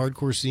like the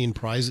hardcore scene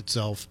prides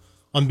itself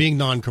on being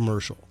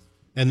non-commercial,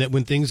 and that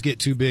when things get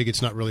too big,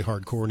 it's not really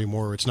hardcore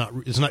anymore. It's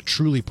not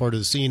truly part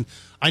of the scene.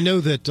 I know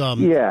that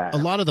a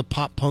lot of the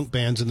pop punk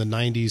bands in the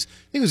 90s,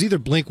 I think it was either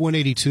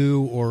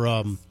Blink-182 or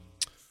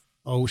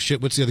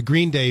what's the other?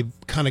 Green Day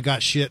kind of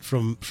got shit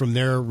from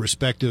their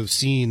respective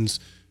scenes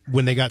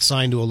when they got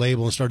signed to a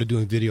label and started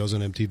doing videos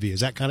on MTV.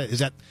 Is that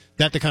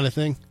the kind of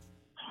thing?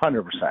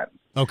 100%.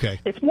 Okay.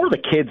 It's more the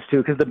kids too,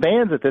 because the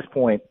bands at this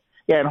point,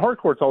 yeah, and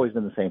hardcore, it's always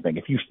been the same thing.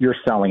 If you're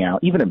selling out,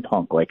 even in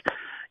punk, like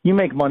you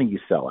make money, you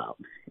sell out.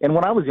 And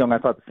when I was young, I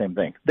thought the same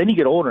thing. Then you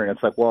get older, and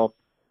it's like, well,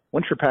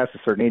 once you're past a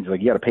certain age, like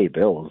you got to pay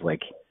bills.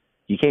 Like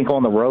you can't go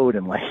on the road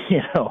and like,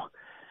 you know,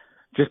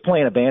 just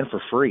playing a band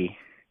for free.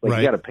 Like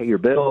you got to pay your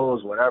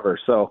bills, whatever.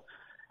 So,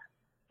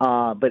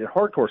 but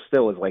hardcore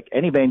still is like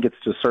any band gets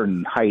to a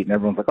certain height, and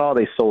everyone's like, oh,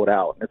 they sold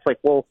out. And it's like,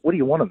 well, what do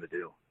you want them to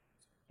do?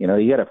 You know,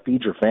 you got to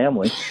feed your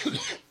family.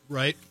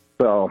 Right.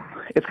 So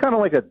it's kind of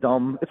like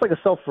it's like a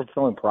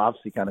self-fulfilling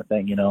prophecy kind of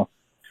thing, you know?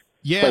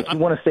 Yeah. Like you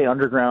want to stay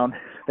underground,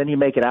 then you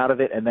make it out of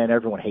it, and then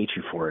everyone hates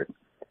you for it.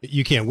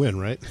 You can't win,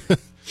 right?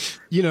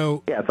 You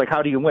know. Yeah, it's like,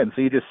 how do you win?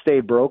 So you just stay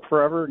broke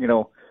forever? You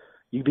know,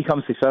 you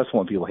become successful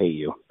when people hate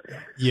you.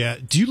 Yeah.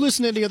 Do you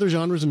listen to any other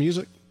genres of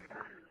music?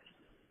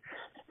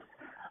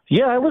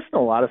 Yeah, I listen to a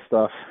lot of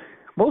stuff.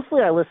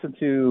 Mostly I listen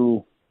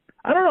to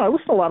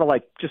a lot of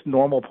like just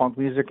normal punk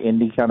music,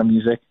 indie kind of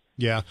music.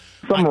 Yeah.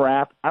 Some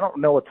rap. I don't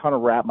know a ton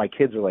of rap. My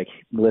kids are like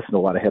listen to a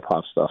lot of hip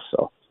hop stuff,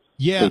 so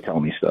yeah, they tell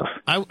me stuff.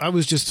 I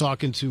was just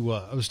talking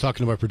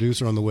to my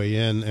producer on the way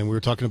in, and we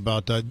were talking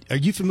about. Are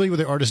you familiar with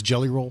the artist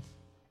Jelly Roll?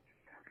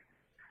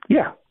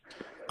 Yeah,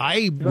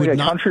 I would like a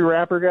country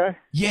rapper guy.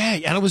 Yeah,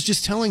 and I was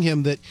just telling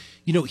him that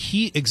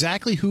he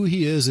exactly who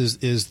he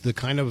is the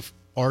kind of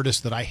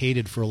artist that I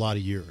hated for a lot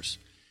of years,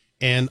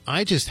 and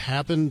I just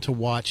happened to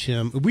watch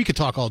him. We could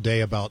talk all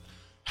day about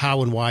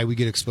how and why we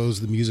get exposed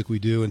to the music we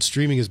do, and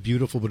streaming is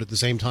beautiful, but at the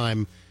same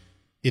time,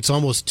 it's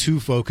almost too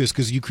focused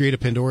because you create a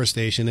Pandora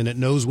station and it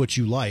knows what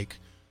you like,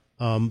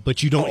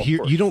 but you don't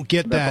you don't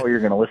get that. That's all you're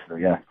going to listen to,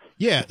 yeah.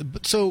 Yeah,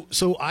 but so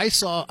I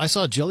saw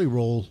Jelly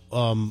Roll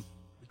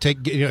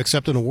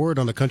accept an award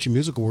on the Country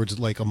Music Awards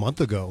like a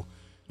month ago,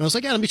 and I was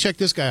like, yeah, let me check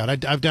this guy out.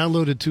 I've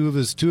downloaded two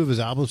of his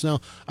albums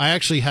now. I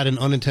actually had an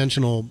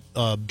unintentional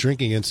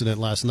drinking incident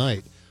last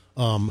night.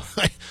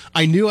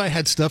 I knew I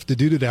had stuff to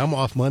do today. I'm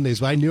off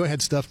Mondays, but I knew I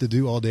had stuff to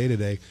do all day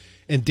today.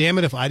 And damn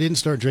it, if I didn't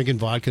start drinking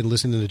vodka and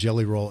listening to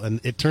Jelly Roll, and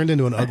it turned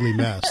into an ugly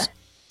mess.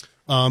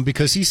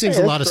 Because he sings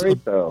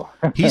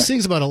he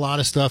sings about a lot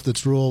of stuff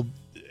that's real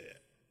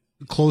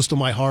close to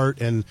my heart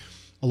and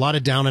a lot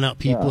of down and out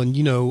people.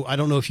 Yeah. And I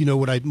don't know if you know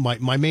what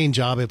my main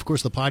job, of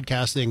course, the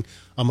podcasting.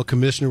 I'm a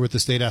commissioner with the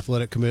State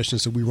Athletic Commission,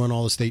 so we run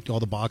all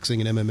the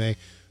boxing and MMA.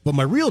 But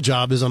my real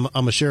job is I'm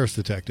a sheriff's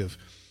detective.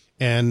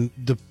 And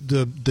the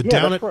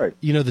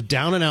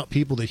down and out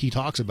people that he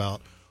talks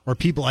about are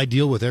people I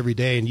deal with every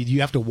day, and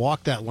you have to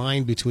walk that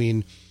line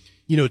between,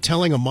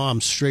 telling a mom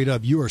straight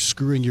up you are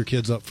screwing your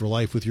kids up for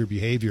life with your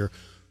behavior,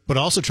 but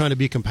also trying to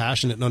be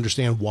compassionate and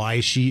understand why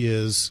she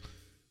is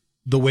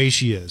the way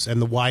she is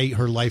and why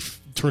her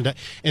life turned out.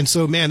 And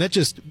so, man,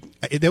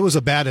 that was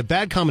a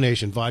bad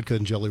combination, vodka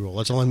and Jelly Roll.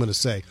 That's all I'm going to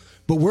say.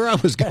 But where I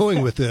was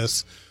going with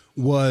this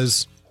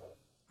was,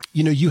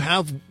 you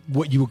have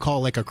what you would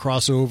call like a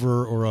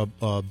crossover or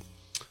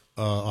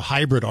a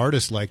hybrid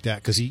artist like that,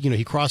 because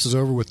he crosses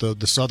over with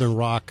the southern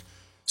rock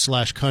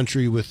 /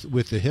 country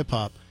with the hip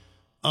hop.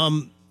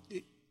 Is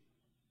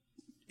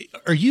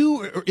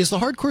the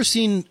hardcore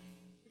scene?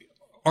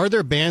 Are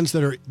there bands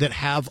that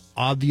have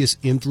obvious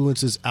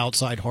influences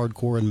outside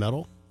hardcore and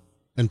metal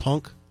and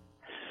punk?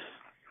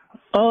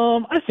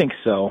 I think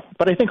so,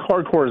 but I think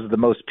hardcore is the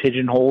most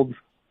pigeonholed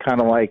kind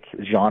of like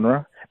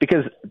genre,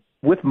 because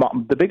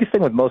the biggest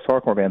thing with most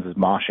hardcore bands is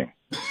moshing,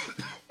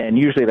 and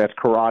usually that's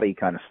karate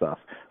kind of stuff.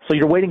 So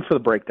you're waiting for the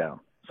breakdown.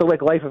 So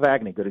like Life of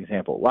Agony, good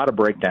example. A lot of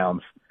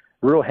breakdowns,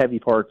 real heavy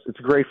parts. It's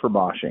great for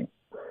moshing.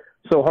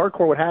 So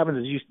hardcore, what happens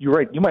is you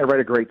might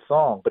write a great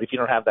song, but if you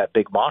don't have that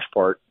big mosh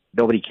part,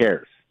 nobody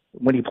cares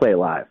when you play it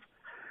live.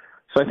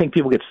 So I think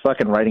people get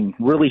stuck in writing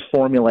really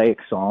formulaic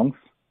songs.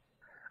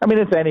 I mean,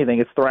 it's anything.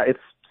 It's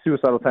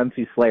Suicidal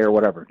Tendencies, Slayer,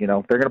 whatever. They're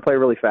going to play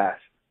really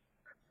fast.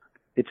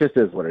 It just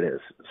is what it is.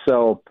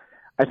 So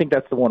I think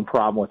that's the one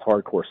problem with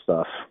hardcore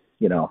stuff,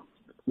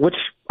 which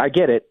I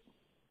get it,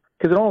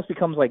 because it almost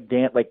becomes like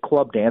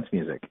club dance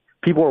music.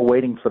 People are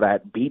waiting for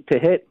that beat to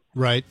hit.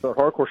 Right. So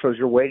hardcore shows,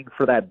 you're waiting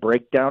for that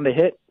breakdown to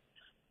hit,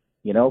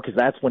 because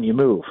that's when you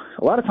move.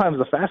 A lot of times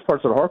the fast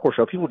parts of the hardcore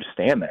show, people just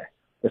stand there.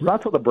 It's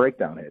not till the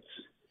breakdown hits.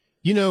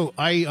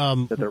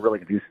 That they're really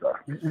going to do stuff.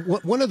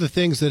 One of the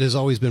things that has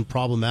always been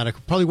problematic,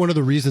 probably one of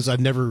the reasons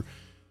I've never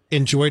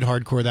enjoyed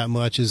hardcore that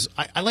much, is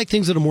I like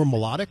things that are more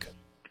melodic.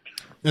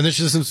 And there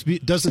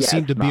just doesn't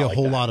seem to be a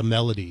whole lot of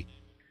melody.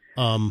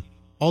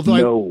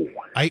 Although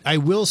I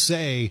will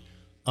say,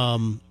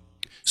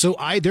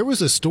 there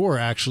was a store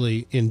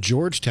actually in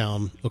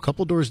Georgetown, a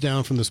couple doors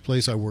down from this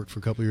place I worked for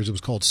a couple of years. It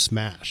was called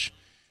Smash,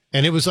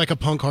 and it was like a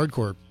punk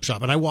hardcore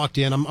shop. And I walked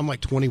in. I'm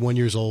like 21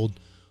 years old.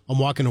 I'm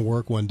walking to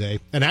work one day,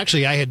 and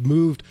actually I had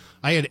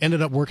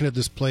ended up working at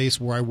this place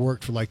where I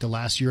worked for like the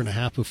last year and a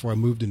half before I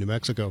moved to New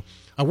Mexico.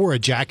 I wore a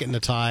jacket and a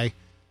tie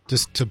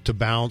just to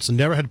bounce, and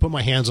never had to put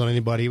my hands on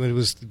anybody.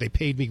 They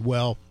paid me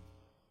well.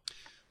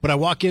 But I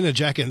walk in a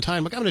jacket and tie.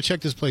 I'm like, I'm going to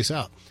check this place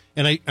out.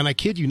 And I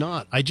kid you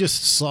not, I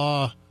just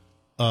saw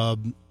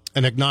an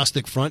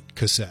Agnostic Front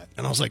cassette,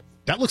 and I was like,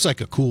 that looks like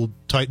a cool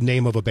type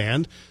name of a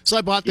band. So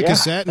I bought the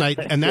cassette,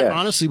 and that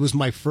honestly was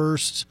my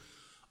first,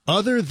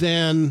 other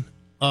than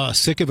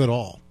Sick of It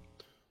All,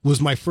 was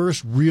my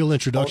first real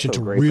introduction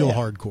to real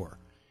hardcore.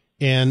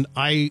 And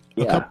a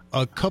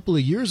couple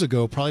of years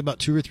ago, probably about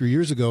 2 or 3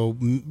 years ago,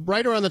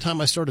 right around the time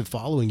I started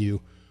following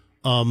you,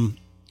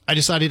 I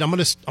decided I'm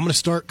gonna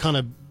start kind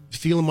of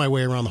feeling my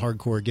way around the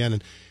hardcore again,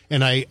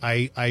 and I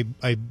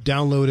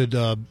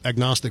downloaded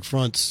Agnostic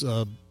Front's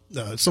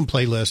some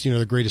playlist,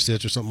 the greatest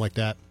hits or something like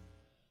that,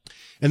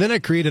 and then I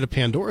created a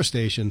Pandora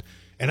station,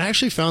 And I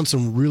actually found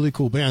some really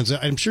cool bands.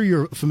 I'm sure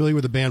you're familiar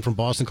with a band from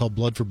Boston called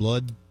Blood for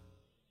Blood.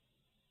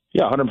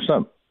 Yeah, 100%.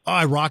 Oh,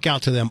 I rock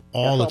out to them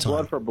all the time.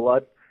 Blood for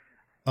Blood.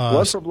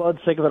 Blood for Blood,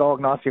 Sick of It All,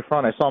 Agnostic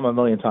Front. I saw them a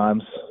million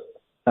times.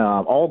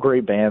 All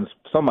great bands.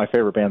 Some of my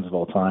favorite bands of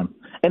all time.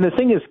 And the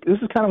thing is, this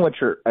is kind of what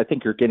I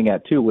think you're getting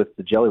at, too, with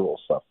the Jelly Roll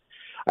stuff.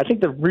 I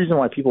think the reason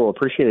why people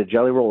appreciated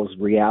Jelly Roll is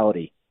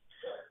reality.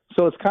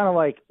 So it's kind of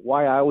like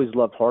why I always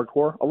loved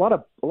hardcore. A lot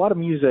of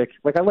music,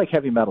 like I like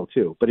heavy metal,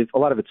 too, but a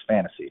lot of it's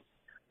fantasy.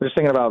 They're just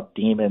thinking about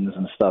demons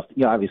and stuff.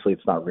 You know, obviously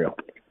it's not real.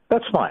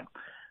 That's fine.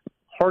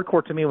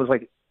 Hardcore to me was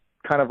like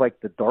kind of like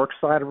the dark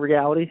side of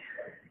reality.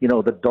 You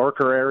know, the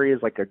darker areas,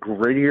 like a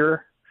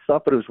grittier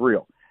stuff, but it was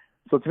real.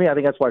 So to me, I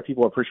think that's why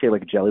people appreciate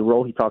like Jelly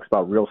Roll. He talks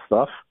about real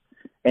stuff,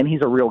 and he's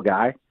a real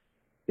guy.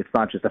 It's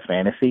not just a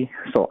fantasy.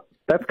 So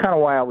that's kind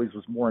of why I always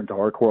was more into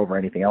hardcore over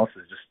anything else.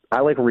 Is just I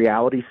like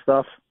reality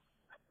stuff,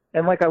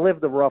 and like I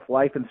lived a rough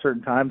life in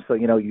certain times, so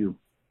you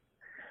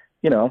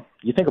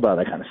think about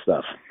that kind of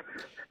stuff.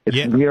 It's,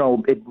 yeah.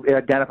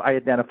 I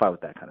identify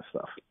with that kind of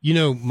stuff. You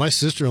know, my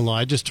sister-in-law,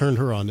 I just turned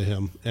her on to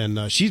him,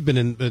 and she's been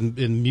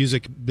in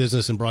music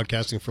business and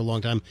broadcasting for a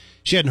long time.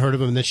 She hadn't heard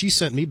of him, and then she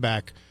sent me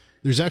back.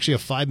 There's actually a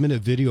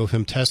 5-minute video of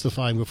him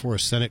testifying before a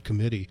Senate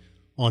committee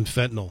on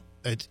fentanyl.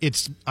 It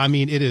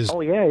is.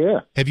 Oh, yeah.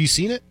 Have you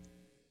seen it?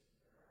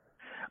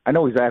 I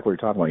know exactly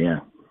what you're talking about, yeah.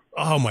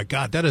 Oh, my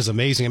God, that is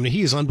amazing. I mean,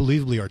 he is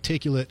unbelievably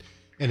articulate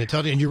and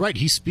intelligent. And you're right,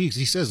 he speaks.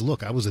 He says,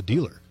 look, I was a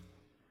dealer.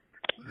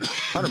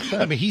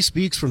 100%. I mean, he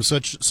speaks from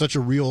such a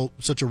real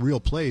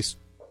place.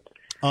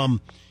 Now,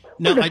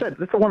 like I said,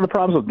 this is one of the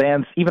problems with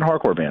bands, even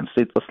hardcore bands.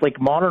 It's like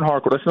modern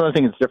hardcore. That's another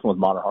thing that's different with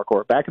modern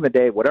hardcore. Back in the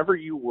day, whatever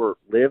you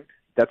lived,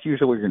 that's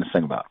usually what you're going to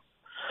sing about.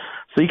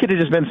 So you could have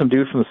just been some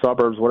dude from the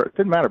suburbs. It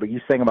didn't matter, but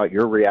you sang about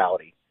your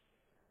reality.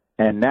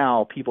 And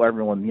now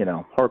everyone,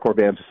 hardcore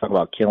bands are talking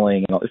about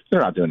killing.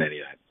 They're not doing any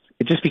of that.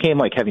 It just became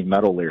like heavy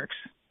metal lyrics,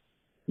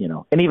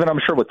 And even I'm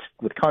sure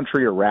with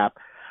country or rap,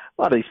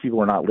 a lot of these people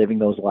are not living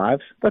those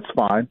lives. That's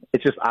fine.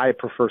 It's just I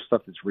prefer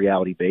stuff that's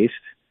reality based.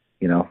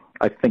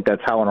 I think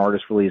that's how an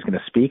artist really is going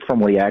to speak, from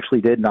what he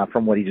actually did, not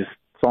from what he just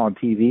saw on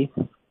TV.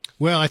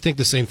 Well, I think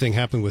the same thing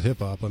happened with hip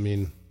hop. I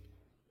mean,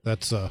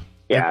 that's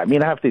yeah. I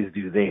mean, half these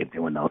dudes, they ain't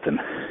doing nothing.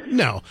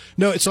 No.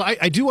 So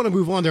I do want to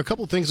move on. There are a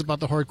couple of things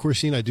about the hardcore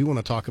scene I do want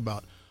to talk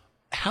about.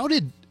 How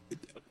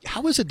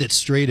is it that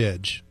straight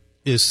edge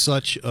is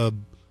such a,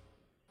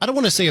 I don't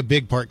want to say a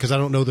big part because I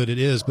don't know that it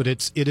is, but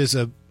it is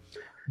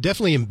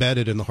definitely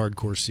embedded in the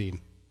hardcore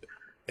scene.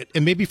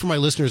 And maybe for my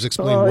listeners,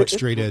 explain what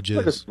straight edge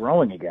is. It's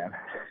growing again.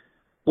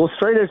 Well,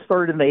 straight edge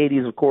started in the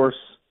 80s, of course,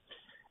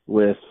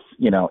 with,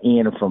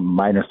 Ian from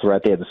Minor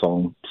Threat. They had the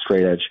song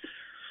Straight Edge.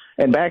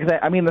 And back then,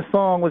 I mean, the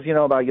song was,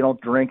 about you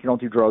don't drink, you don't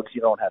do drugs, you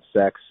don't have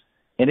sex.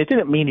 And it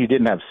didn't mean you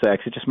didn't have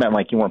sex. It just meant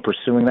like you weren't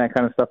pursuing that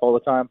kind of stuff all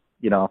the time,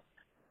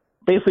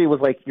 Basically, it was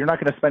like you're not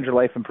going to spend your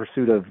life in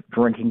pursuit of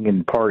drinking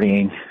and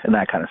partying and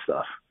that kind of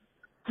stuff.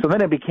 So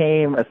then it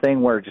became a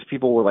thing where just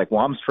people were like,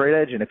 well, I'm straight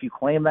edge. And if you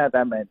claim that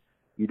meant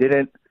you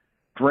didn't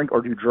drink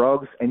or do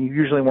drugs, and you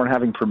usually weren't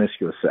having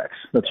promiscuous sex.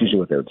 That's usually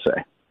what they would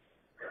say.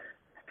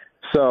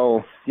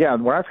 So, yeah,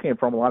 where I came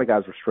from, a lot of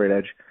guys were straight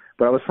edge,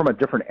 but I was from a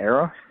different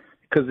era.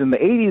 Because in the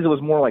 80s, it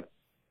was more like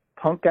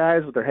punk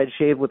guys with their head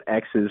shaved with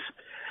X's.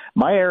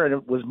 My era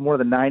was more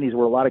the 90s,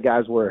 where a lot of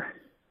guys were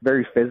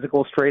very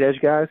physical straight edge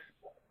guys.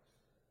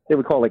 They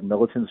would call it like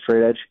militant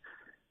straight edge.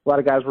 A lot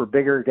of guys were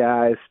bigger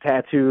guys,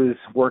 tattoos,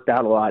 worked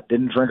out a lot,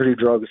 didn't drink or do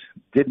drugs,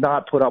 did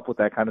not put up with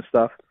that kind of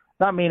stuff.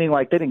 Not meaning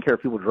like they didn't care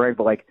if people drank,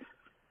 but like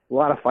a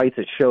lot of fights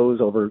at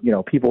shows over,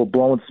 people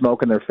blowing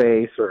smoke in their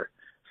face or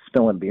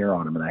spilling beer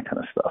on them and that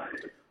kind of stuff.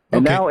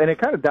 And now, and it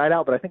kind of died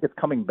out, but I think it's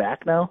coming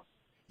back now.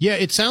 Yeah,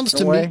 it sounds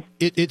to me,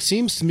 it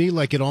seems to me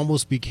like it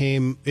almost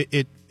became,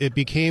 it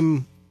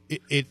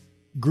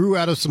grew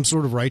out of some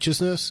sort of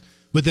righteousness,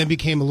 but then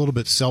became a little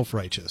bit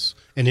self-righteous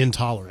and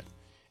intolerant.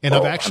 And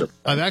I've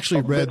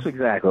actually read, that's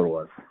exactly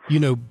what it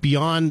was.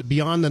 Beyond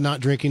the not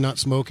drinking, not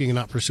smoking, and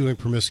not pursuing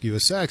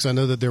promiscuous sex, I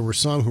know that there were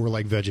some who were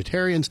like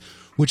vegetarians,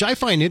 which I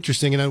find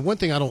interesting. And one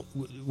thing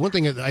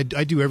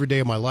I do every day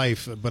of my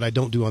life, but I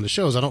don't do on the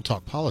shows, I don't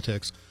talk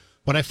politics.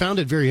 But I found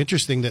it very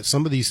interesting that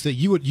some of these things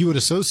you would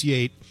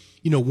associate,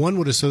 one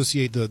would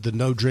associate the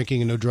no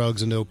drinking and no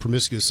drugs and no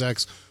promiscuous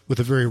sex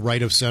with a very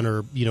right of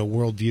center,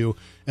 worldview,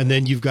 and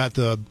then you've got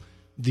the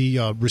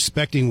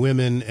respecting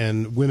women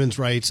and women's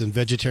rights and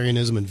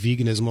vegetarianism and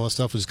veganism, all that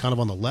stuff is kind of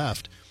on the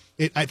left.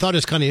 I thought it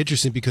was kind of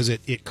interesting because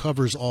it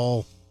covers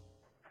all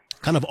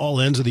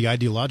ends of the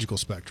ideological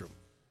spectrum.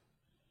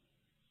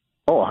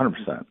 Oh,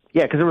 100%.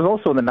 Yeah, because there was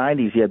also in the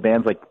 90s, you had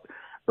bands like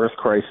Earth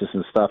Crisis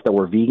and stuff that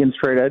were vegan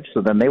straight edge.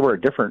 So then they were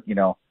a different,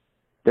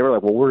 they were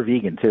like, well, we're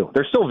vegan too.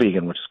 They're still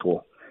vegan, which is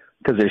cool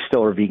because they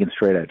still are vegan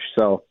straight edge.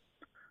 So,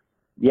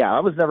 yeah, I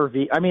was never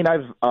vegan. I mean,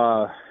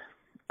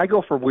 I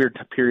go for weird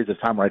periods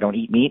of time where I don't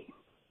eat meat.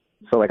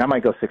 So, like, I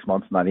might go 6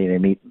 months not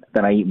eating meat,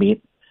 then I eat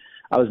meat.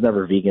 I was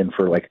never vegan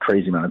for, like, a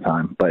crazy amount of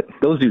time, but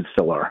those dudes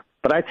still are.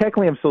 But I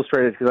technically am still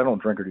straight edge because I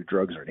don't drink or do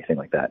drugs or anything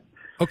like that.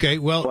 Okay,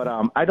 well. But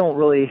I don't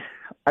really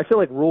 – I feel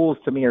like rules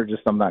to me are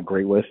just I'm not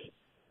great with.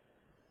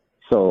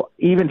 So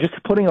even just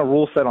putting a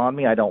rule set on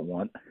me, I don't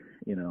want,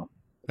 you know.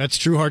 That's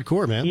true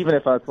hardcore, man. Even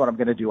if that's what I'm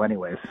going to do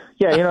anyways.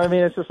 Yeah, you know what I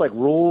mean? It's just like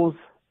rules.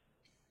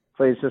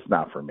 So it's just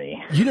not for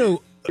me. You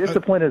know,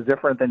 discipline is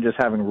different than just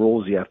having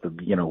rules you have to,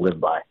 you know, live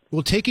by.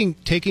 Well, taking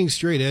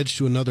straight edge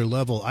to another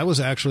level, I was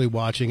actually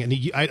watching, and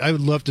I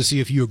would love to see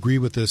if you agree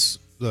with this,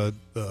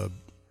 of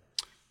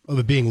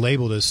it being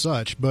labeled as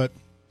such, but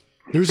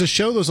there's a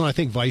show that was on, I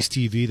think, Vice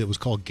TV that was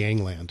called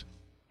Gangland,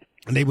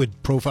 and they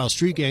would profile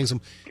street gangs.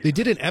 They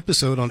did an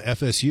episode on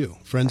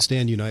FSU, Friends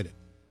Stand United.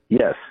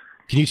 Yes.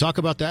 Can you talk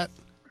about that?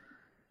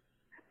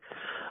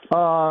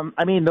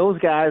 I mean, those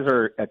guys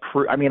are a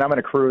crew. I mean, I'm in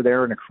a crew.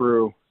 They're in a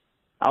crew.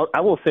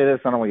 I will say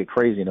this. I don't want to get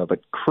crazy, you know, but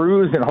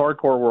crews and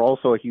hardcore were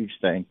also a huge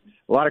thing.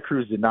 A lot of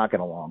crews did not get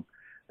along.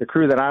 The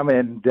crew that I'm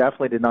in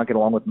definitely did not get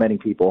along with many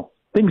people.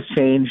 Things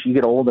change. You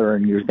get older,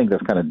 and you think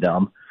that's kind of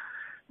dumb.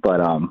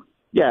 But,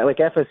 yeah, like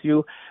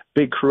FSU,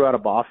 big crew out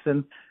of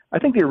Boston. I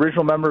think the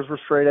original members were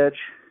straight edge.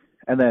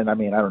 And then, I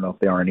mean, I don't know if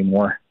they are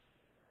anymore.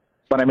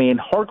 But, I mean,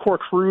 hardcore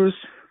crews,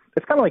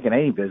 it's kind of like in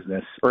any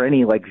business or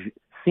any, like,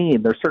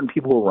 scene. There's certain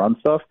people who run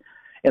stuff.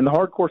 In the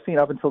hardcore scene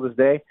up until this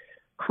day,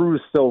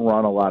 crews still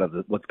run a lot of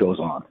what goes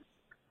on.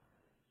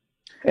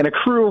 And a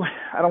crew,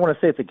 I don't want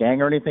to say it's a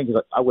gang or anything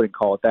because I wouldn't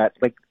call it that.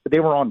 Like, they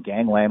were on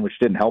gangland, which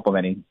didn't help them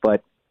any.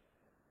 But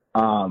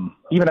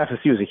even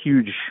FSU is a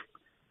huge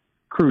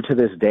crew to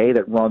this day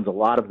that runs a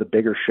lot of the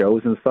bigger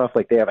shows and stuff.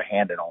 Like, they have a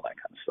hand in all that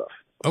kind of stuff.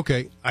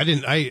 Okay.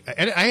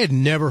 I had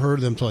never heard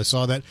of them until I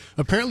saw that.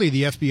 Apparently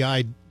the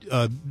FBI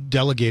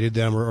delegated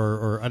them,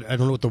 or I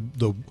don't know what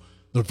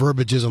the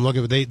verbiage is I'm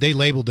looking for. They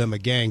labeled them a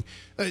gang.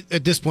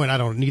 At this point, I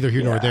don't, neither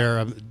here nor there.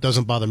 It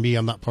doesn't bother me.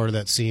 I'm not part of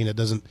that scene. It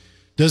doesn't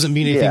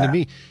mean anything to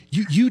me.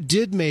 You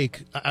did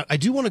make, I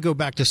do want to go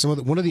back to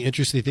one of the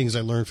interesting things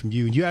I learned from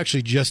you. And you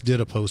actually just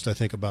did a post, I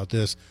think, about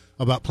this,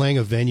 about playing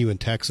a venue in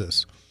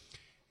Texas.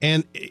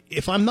 And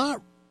if I'm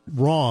not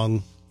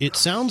wrong, it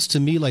sounds to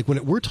me like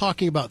when we're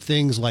talking about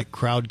things like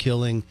crowd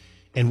killing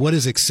and what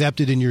is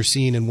accepted in your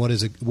scene and what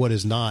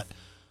is not,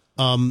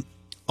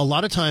 a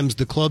lot of times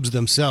the clubs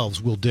themselves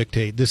will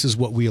dictate, this is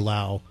what we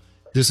allow,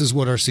 this is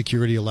what our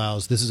security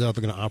allows, this is how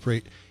they're going to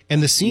operate.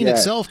 And the scene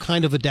itself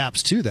kind of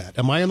adapts to that.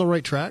 Am I on the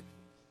right track?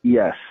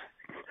 Yes.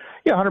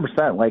 Yeah,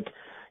 100%. Like,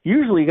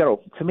 usually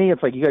to me,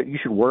 it's like you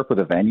should work with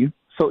a venue.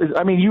 So,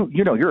 I mean,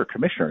 you know, you're a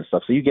commissioner and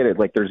stuff, so you get it.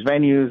 Like, there's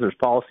venues, there's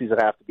policies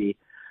that have to be.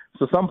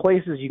 So some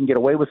places you can get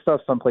away with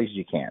stuff, some places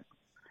you can't.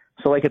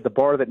 So, like, at the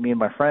bar that me and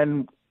my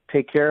friend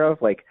take care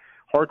of, like,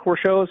 hardcore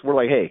shows, we're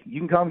like, hey, you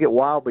can come get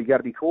wild, but you got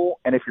to be cool.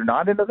 And if you're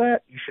not into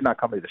that, you should not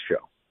come to the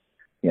show,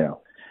 you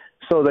know.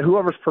 So that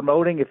whoever's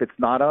promoting, if it's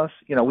not us,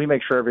 you know, we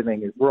make sure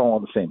we're all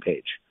on the same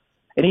page.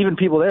 And even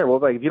people there, well,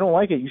 like, if you don't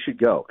like it, you should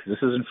go because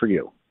this isn't for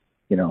you,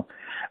 you know.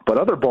 But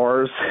other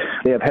bars,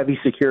 they have heavy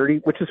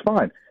security, which is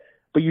fine.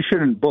 But you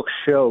shouldn't book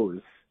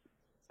shows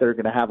that are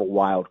going to have a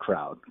wild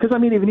crowd. Because, I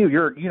mean, even you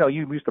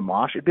used to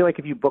mosh. It'd be like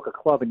if you book a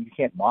club and you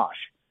can't mosh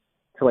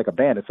to like a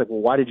band. It's like, well,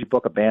 why did you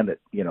book a band that,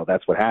 you know,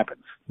 that's what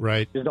happens?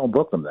 Right. Just don't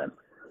book them then.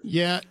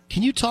 Yeah.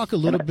 Can you talk a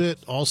little bit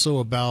also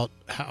about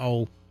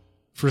how,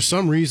 for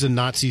some reason,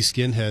 Nazi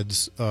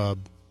skinheads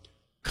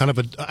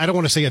I don't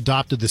want to say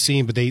adopted the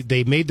scene, but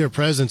they made their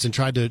presence and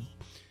tried to,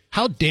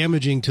 how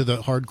damaging to the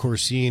hardcore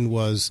scene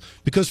was,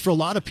 because for a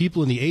lot of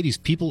people in the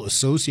 80s, people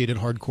associated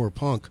hardcore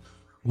punk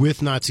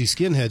with Nazi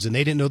skinheads, and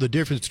they didn't know the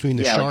difference between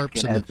the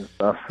sharps and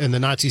the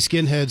Nazi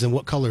skinheads and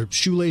what color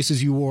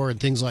shoelaces you wore and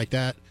things like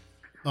that.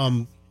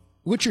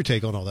 What's your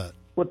take on all that?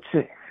 Let's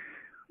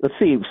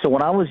see. So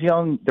when I was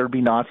young, there'd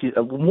be Nazis.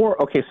 More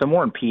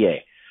in PA.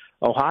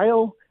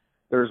 Ohio,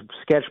 there's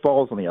sketch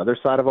balls on the other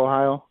side of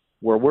Ohio.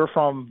 Where we're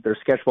from, there's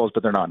sketch balls,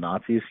 but they're not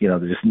Nazis. You know,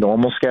 they're just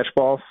normal sketch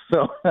balls.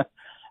 So,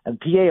 and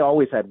PA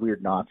always had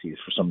weird Nazis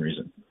for some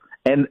reason.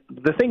 And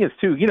the thing is,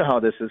 too, you know how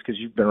this is because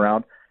you've been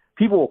around.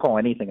 People will call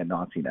anything a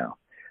Nazi now.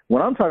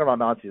 When I'm talking about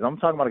Nazis, I'm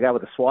talking about a guy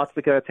with a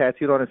swastika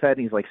tattooed on his head,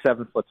 and he's like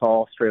 7 foot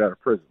tall, straight out of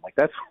prison. Like,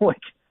 that's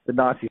like the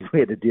Nazis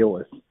we had to deal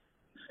with.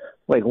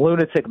 Like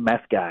lunatic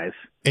meth guys.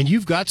 And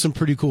you've got some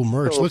pretty cool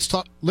merch.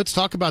 So, let's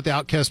talk about the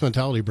Outcast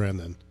Mentality brand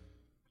then.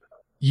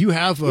 You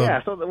have so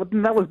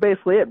that was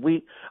basically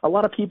it. A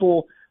lot of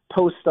people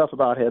post stuff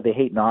about how they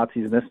hate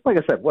Nazis and this. Like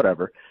I said,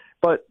 whatever.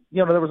 But,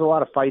 you know, there was a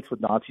lot of fights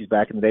with Nazis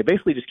back in the day,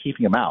 basically just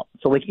keeping them out.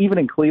 So, like, even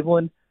in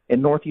Cleveland,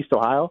 in Northeast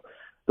Ohio,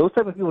 those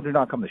type of people do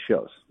not come to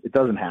shows. It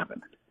doesn't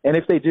happen. And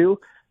if they do,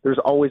 there's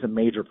always a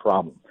major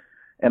problem.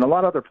 And a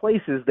lot of other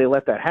places, they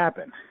let that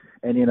happen.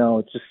 And, you know,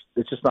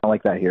 it's just not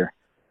like that here.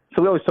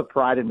 So we always took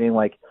pride in being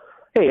like,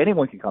 hey,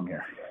 anyone can come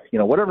here. You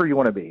know, whatever you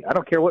want to be. I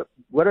don't care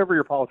whatever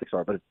your politics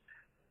are, but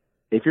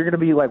if you're going to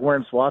be like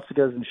wearing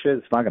swastikas and shit,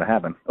 it's not going to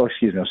happen. Oh,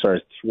 excuse me. I'm sorry.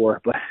 I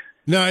swore. But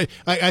no,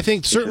 I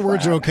think certain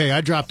words are okay.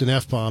 I dropped an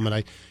F-bomb,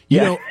 and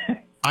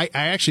I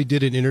actually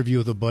did an interview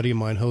with a buddy of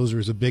mine, Hoser,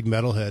 who's a big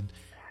metalhead,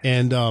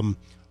 and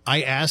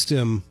I asked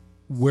him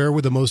where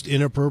the most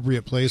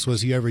inappropriate place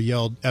was he ever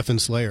yelled effing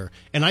Slayer,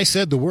 and I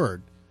said the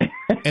word,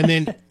 and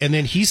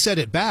then he said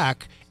it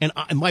back, and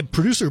my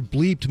producer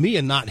bleeped me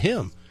and not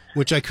him,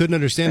 which I couldn't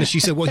understand. And she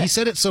said, well, he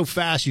said it so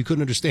fast you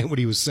couldn't understand what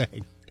he was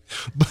saying.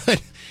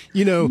 But,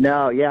 you know.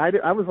 No, yeah,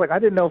 I was like, I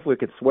didn't know if we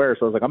could swear,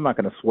 so I was like, I'm not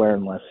going to swear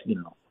unless, you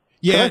know.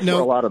 Yeah, I swear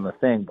a lot on the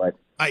thing, but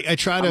I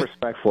try I'm to.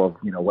 respectful of,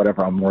 you know,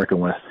 whatever I'm working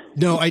with.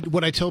 No,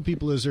 what I tell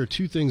people is there are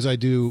two things I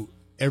do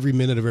every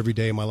minute of every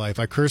day in my life.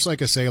 I curse like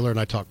a sailor and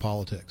I talk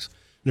politics.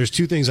 There's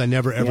two things I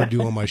never ever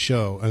do on my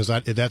show, and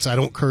that's I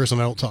don't curse and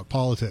I don't talk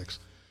politics.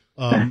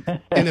 And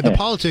the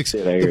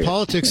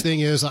politics thing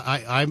is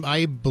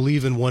I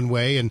believe in one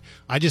way, and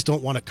I just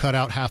don't want to cut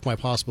out half my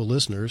possible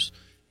listeners.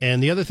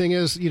 And the other thing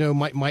is, you know,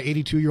 my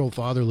 82-year-old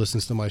father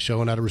listens to my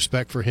show, and out of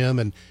respect for him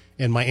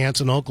and my aunts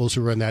and uncles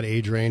who are in that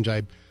age range,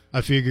 I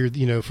figured,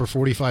 you know, for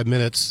 45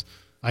 minutes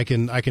I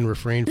can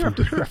refrain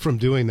from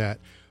doing that.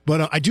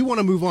 But I do want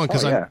to move on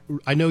because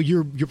I know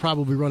you're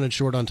probably running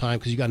short on time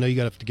because I know you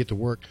got to get to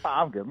work.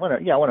 I'm good.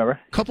 Whatever.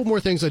 A couple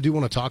more things I do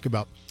want to talk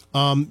about.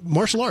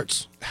 Martial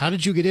arts. How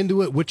did you get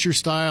into it? What's your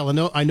style?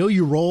 I know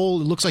you roll.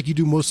 It looks like you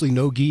do mostly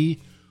no gi,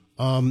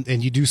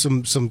 and you do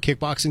some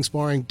kickboxing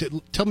sparring.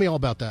 Tell me all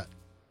about that.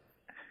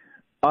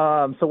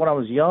 So when I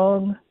was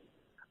young,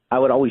 I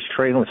would always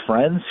train with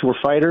friends who were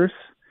fighters.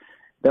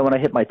 Then when I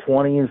hit my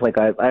 20s, like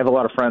I have a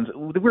lot of friends.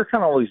 We were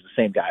kind of always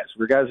the same guys.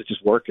 We were guys that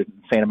just worked an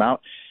insane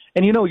amount.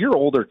 And, you know, you're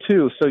older,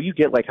 too, so you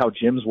get, like, how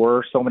gyms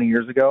were so many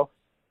years ago.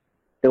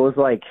 It was,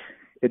 like,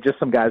 it's just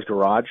some guy's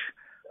garage.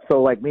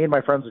 So, like, me and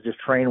my friends would just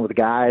train with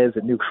guys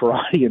and knew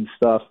karate and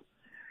stuff.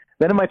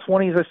 Then in my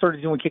 20s, I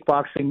started doing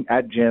kickboxing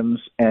at gyms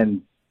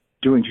and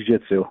doing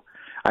jiu-jitsu.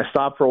 I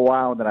stopped for a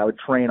while, and then I would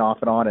train off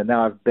and on, and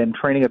now I've been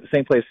training at the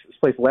same place, this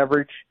place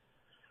Leverage,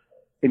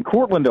 in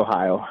Cortland,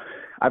 Ohio.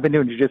 I've been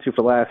doing jiu-jitsu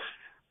for the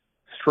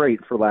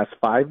last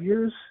 5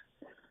 years,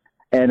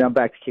 and I'm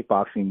back to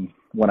kickboxing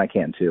when I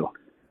can, too.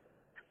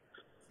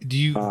 Do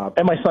you?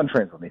 And my son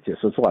trains with me too,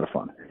 so it's a lot of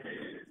fun.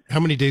 How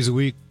many days a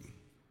week?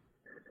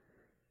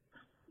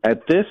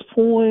 At this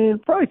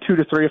point, probably 2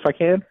 to 3 if I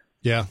can.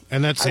 Yeah,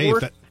 and that's I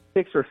work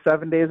 6 or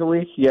 7 days a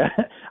week. Yeah,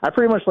 I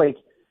pretty much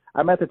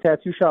I'm at the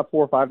tattoo shop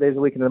 4 or 5 days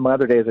a week, and then my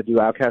other days I do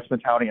Outcast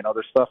Mentality and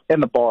other stuff,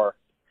 and the bar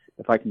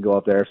if I can go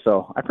up there.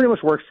 So I pretty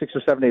much work 6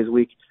 or 7 days a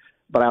week,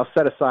 but I'll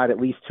set aside at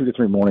least 2 to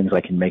 3 mornings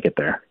I can make it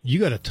there. You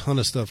got a ton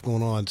of stuff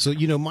going on. So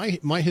you know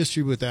my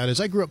history with that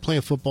is I grew up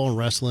playing football and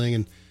wrestling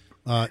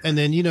and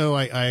then, you know,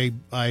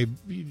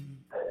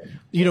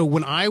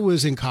 when I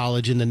was in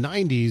college in the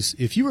 90s,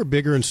 if you were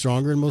bigger and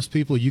stronger than most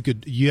people,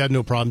 you had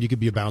no problem. You could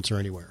be a bouncer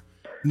anywhere.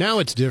 Now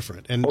it's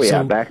different. And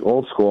back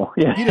old school.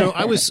 Yeah. You know,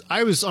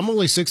 I'm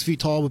only 6 feet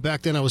tall, but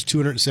back then I was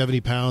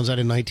 270 pounds. I had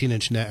a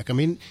 19-inch neck. I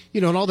mean,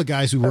 you know, and all the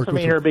guys who worked with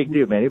me. You're a big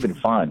dude, man. You've been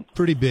fine.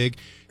 Pretty big.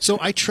 So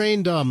I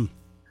trained at a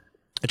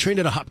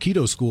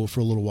Hapkido school for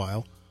a little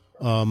while.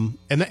 And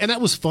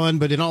that was fun,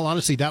 but in all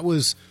honesty, that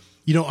was,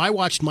 you know, I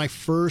watched my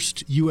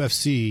first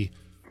UFC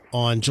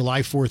on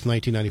July 4th,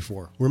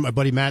 1994. We're at my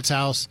buddy Matt's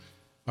house.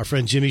 Our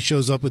friend Jimmy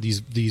shows up with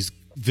these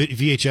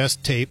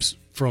VHS tapes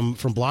from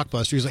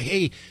Blockbuster. He's like,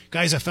 "Hey,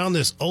 guys, I found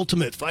this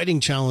Ultimate Fighting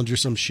Challenge or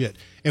some shit."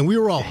 And we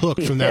were all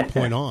hooked from that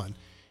point on.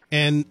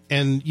 And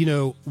you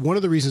know, one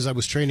of the reasons I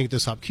was training at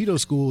this Hapkido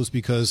school was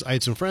because I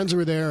had some friends who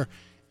were there,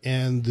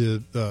 and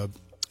the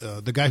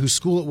guy whose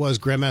school it was,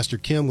 Grandmaster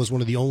Kim, was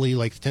one of the only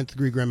 10th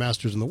degree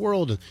grandmasters in the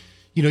world. And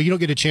you know, you don't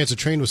get a chance to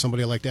train with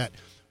somebody like that.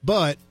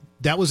 But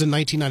that was in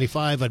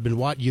 1995. I'd been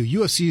watching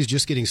UFC is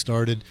just getting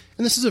started,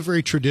 and this is a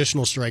very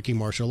traditional striking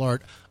martial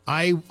art.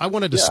 I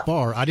wanted to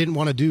spar. I didn't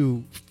want to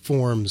do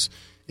forms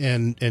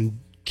and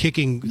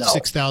kicking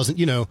 6,000.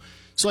 You know,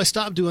 so I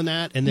stopped doing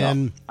that, and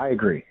then I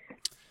agree.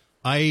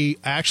 I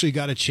actually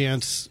got a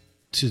chance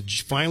to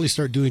finally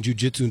start doing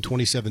jiu-jitsu in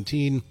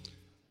 2017.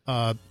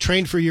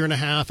 Trained for a year and a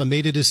half. I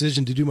made a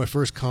decision to do my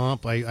first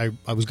comp. I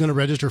was going to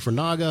register for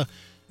Naga.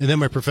 And then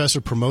my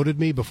professor promoted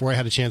me before I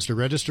had a chance to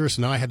register.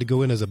 So now I had to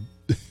go in as a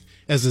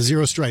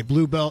zero stripe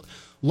blue belt.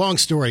 Long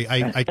story.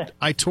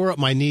 I tore up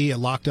my knee. It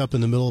locked up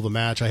in the middle of a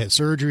match. I had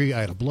surgery.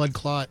 I had a blood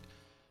clot.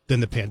 Then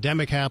the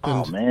pandemic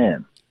happened. Oh,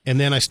 man. And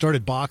then I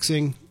started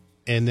boxing.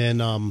 And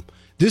then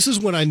this is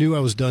when I knew I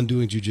was done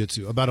doing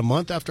jiu-jitsu. About a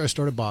month after I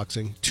started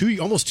boxing,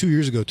 almost 2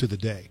 years ago to the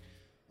day,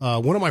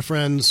 one of my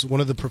friends,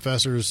 one of the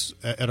professors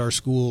at our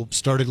school,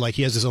 started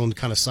he has his own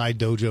kind of side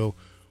dojo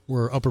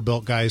where upper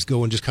belt guys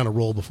go and just kind of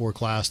roll before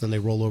class, then they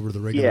roll over to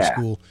the regular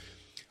school.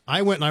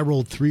 I went and I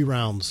rolled 3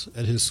 rounds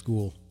at his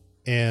school,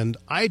 and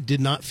I did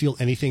not feel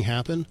anything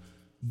happen,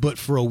 but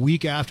for a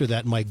week after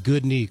that, my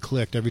good knee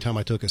clicked every time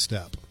I took a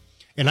step.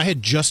 And I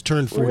had just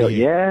turned 48.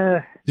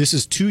 Yeah. This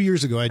is 2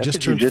 years ago. I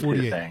just turned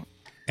 48. Thing.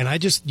 And I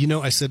just, you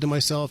know, I said to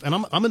myself, and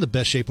I'm in the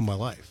best shape of my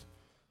life.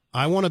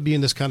 I want to be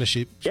in this kind of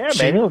shape. Yeah,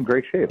 man, you're in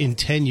great shape. In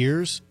 10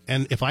 years,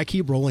 and if I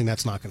keep rolling,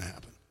 that's not going to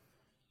happen.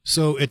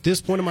 So at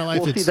this point in my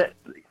life,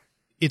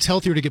 it's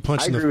healthier to get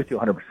punched in the... I agree with you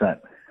 100%.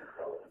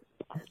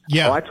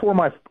 Yeah. I tore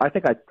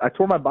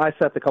my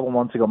bicep a couple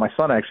months ago. My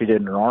son actually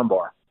did an arm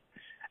bar.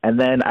 And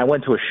then I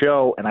went to a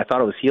show, and I thought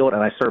it was healed,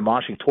 and I started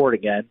moshing toward it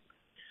again.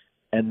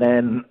 And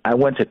then I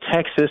went to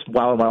Texas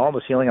while my arm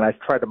was healing, and I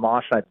tried to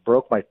mosh, and I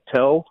broke my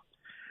toe.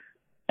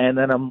 And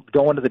then I'm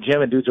going to the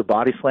gym, and dudes are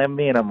body slamming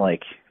me, and I'm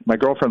like, my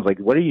girlfriend's like,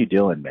 "What are you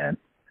doing, man?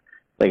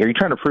 Like, are you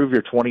trying to prove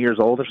you're 20 years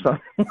old or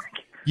something?"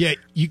 Yeah,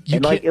 you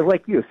and can't, it's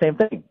like you, same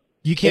thing.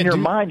 You can't. In your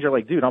mind, you're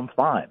like, dude, I'm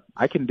fine.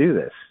 I can do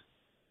this.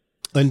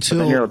 Until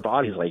but then your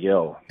body's like,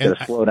 yo,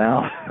 gotta slow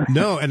down.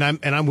 No, and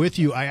I'm with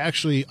you. I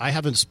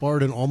haven't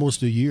sparred in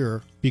almost a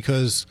year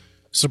because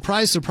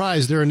surprise,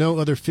 surprise, there are no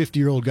other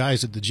 50-year-old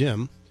guys at the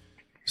gym.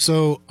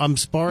 So I'm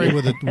sparring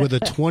with a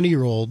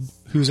 20-year-old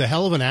who's a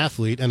hell of an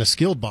athlete and a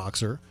skilled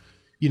boxer.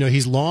 You know,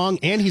 he's long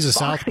and he's a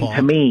southpaw.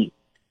 To me,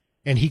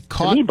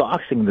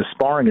 boxing, the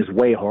sparring is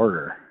way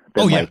harder.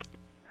 Oh yeah,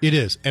 it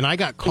is. And I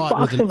got caught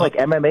boxing, like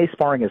MMA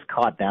sparring is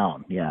caught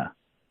down. Yeah.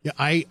 Yeah,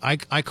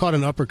 I caught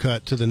an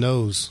uppercut to the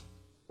nose,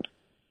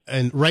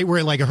 and right where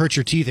it hurts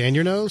your teeth and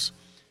your nose,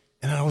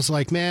 and I was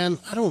like, man,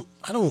 I don't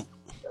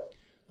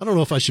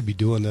know if I should be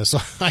doing this.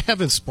 I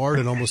haven't sparred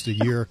in almost a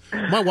year.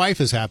 My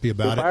wife is happy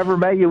about it. If I ever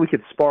met you, we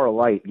could spar a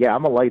light. Yeah,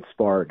 I'm a light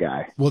spar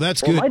guy. Well,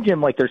 that's good. In my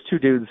gym, there's two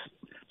dudes,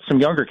 some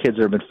younger kids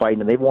that have been fighting,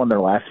 and they've won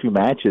their last few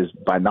matches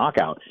by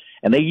knockout.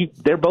 And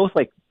they're both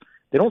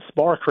they don't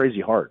spar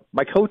crazy hard.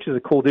 My coach is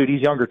a cool dude.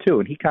 He's younger too,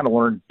 and he kind of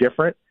learned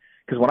different.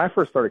 Because when I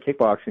first started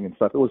kickboxing and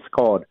stuff, it was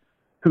called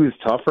who's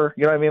tougher.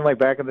 You know what I mean? Like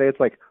back in the day, it's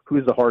like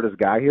who's the hardest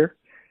guy here.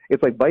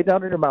 It's like bite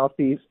down on your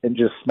mouthpiece and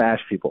just smash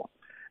people.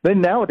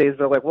 Then nowadays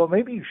they're like, well,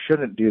 maybe you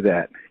shouldn't do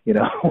that. You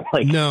know,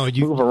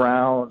 move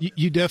around.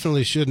 You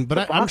definitely shouldn't.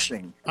 But I'm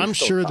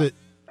sure that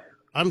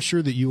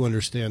you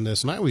understand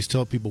this. And I always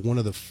tell people one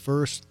of the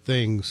first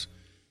things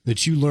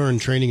that you learn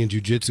training in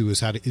jiu-jitsu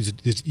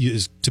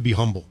is to be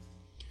humble.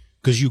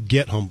 Because you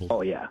get humbled.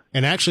 Oh yeah.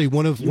 And actually,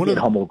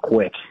 humbled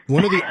quick.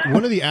 one of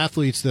the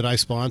athletes that I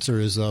sponsor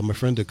is my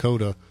friend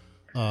Dakota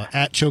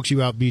at Chokes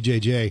You Out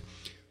BJJ.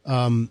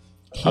 I'll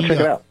check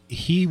it out.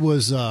 He's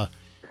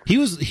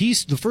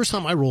the first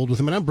time I rolled with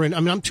him, and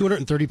I'm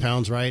 230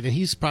 pounds, right? And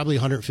he's probably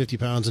 150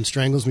 pounds and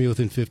strangles me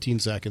within 15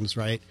 seconds,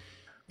 right?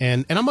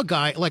 And I'm a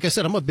guy, like I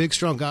said, I'm a big,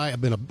 strong guy.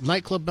 I've been a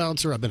nightclub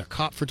bouncer. I've been a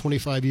cop for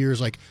 25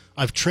 years.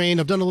 I've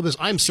trained. I've done a little bit.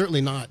 I'm certainly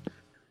not.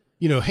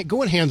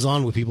 Going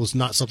hands-on with people is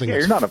not something. Yeah,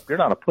 you're not a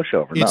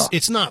pushover.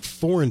 It's not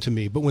foreign to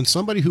me. But when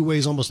somebody who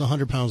weighs almost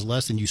 100 pounds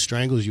less than you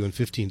strangles you in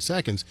 15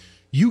 seconds,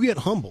 you get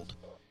humbled.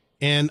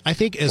 And I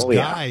think as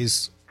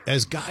guys,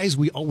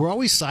 we're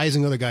always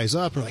sizing other guys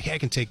up. We're like, hey, I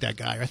can take that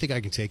guy, or I think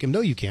I can take him.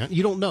 No, you can't.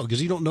 You don't know because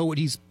you don't know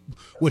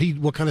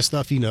what kind of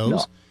stuff he knows.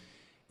 No.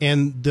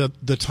 And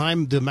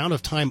the amount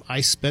of time I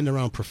spend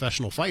around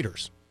professional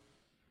fighters,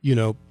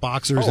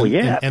 boxers and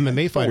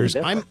MMA fighters.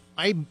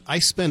 I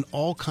spend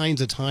all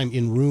kinds of time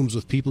in rooms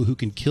with people who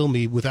can kill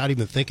me without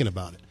even thinking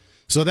about it.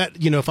 So that,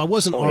 if I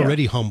wasn't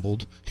already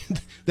humbled,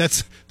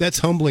 that's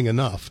humbling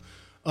enough.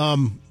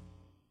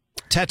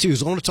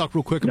 Tattoos. I want to talk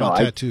real quick about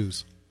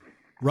tattoos.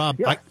 Rob,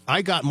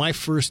 I got my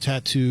first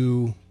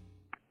tattoo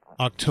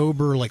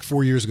October,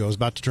 4 years ago. I was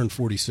about to turn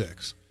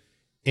 46.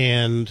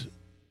 And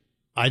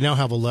I now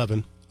have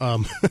 11.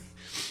 Nice.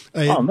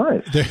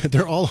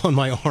 They're all on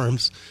my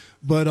arms.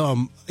 But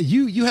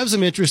you have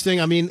some interesting.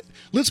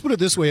 Let's put it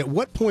this way: at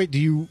what point do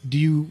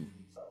you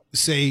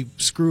say,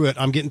 "Screw it,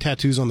 I'm getting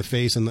tattoos on the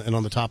face and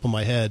on the top of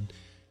my head"?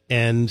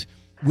 And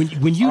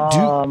when you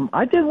do,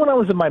 I did when I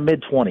was in my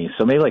mid-20s,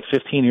 so maybe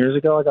 15 years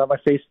ago, I got my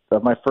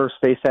first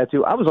face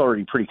tattoo. I was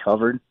already pretty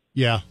covered.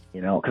 Yeah,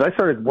 because I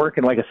started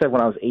working, like I said,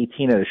 when I was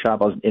 18 at a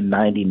shop. I was in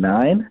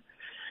 '99,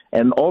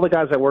 and all the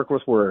guys I worked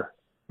with were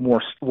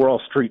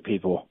all street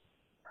people,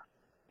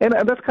 and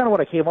that's kind of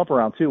what I came up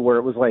around too, where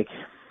it was like.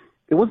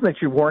 It wasn't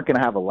that you weren't going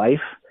to have a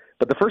life,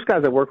 but the first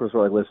guys I worked with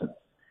were like, listen,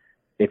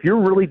 if you're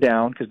really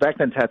down, because back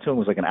then tattooing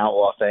was like an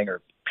outlaw thing,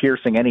 or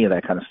piercing, any of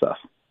that kind of stuff.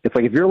 It's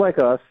like if you're like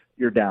us,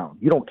 you're down.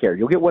 You don't care.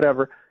 You'll get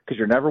whatever because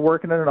you're never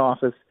working in an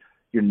office.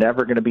 You're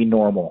never going to be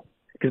normal.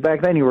 Because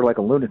back then you were like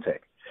a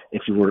lunatic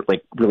if you were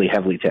really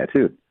heavily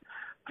tattooed.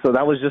 So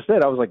that was just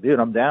it. I was like, dude,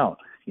 I'm down.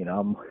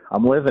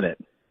 I'm living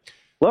it.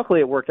 Luckily,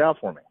 it worked out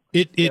for me.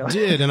 It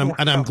did, and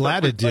I'm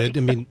glad it did.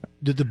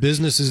 The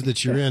businesses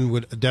that you're in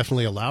would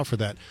definitely allow for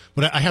that.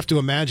 But I have to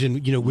imagine,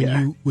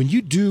 when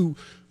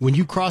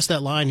you cross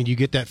that line and you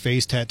get that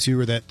face tattoo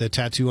or the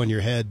tattoo on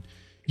your head,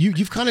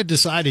 you've kind of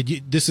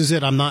decided this is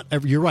it.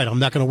 You're right. I'm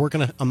not going to work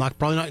never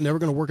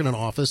going to work in an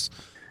office.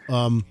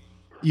 Yeah,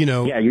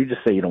 you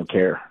just say you don't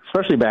care,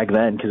 especially back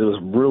then because it was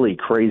really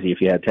crazy if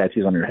you had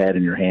tattoos on your head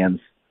and your hands.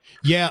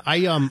 Yeah, I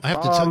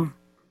have to tell.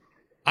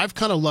 I've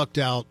kind of lucked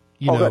out.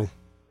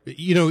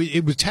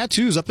 It was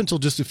tattoos up until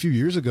just a few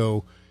years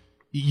ago.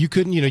 You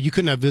couldn't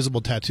have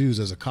visible tattoos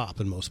as a cop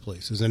in most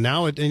places, and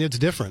now it's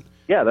different.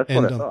 Yeah, that's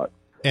what I thought.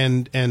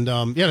 And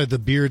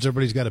the beards.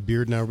 Everybody's got a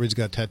beard now. Everybody's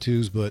got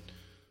tattoos. But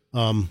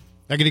I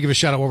got to give a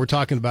shout out while we're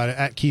talking about it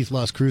at Keith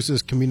Las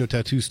Cruces Camino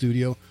Tattoo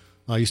Studio.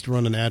 I used to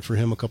run an ad for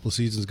him a couple of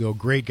seasons ago.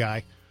 Great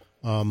guy.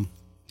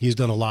 He's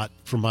done a lot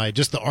for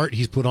the art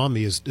he's put on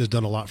me has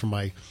done a lot for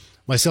my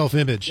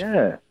self-image.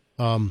 Yeah.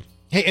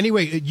 Hey,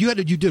 anyway, you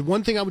did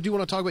one thing I do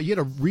want to talk about. You had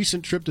a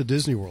recent trip to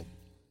Disney World.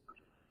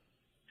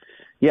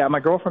 Yeah,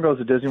 my girlfriend goes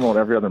to Disney World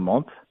every other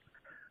month.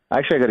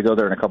 Actually, I got to go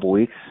there in a couple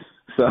weeks.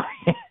 So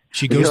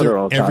she goes there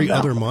every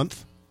other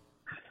month?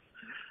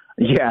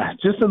 Yeah,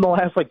 just in the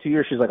last 2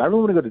 years, she's like, I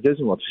really want to go to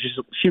Disney World.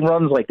 She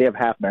runs they have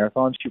half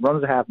marathons. She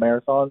runs the half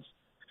marathons.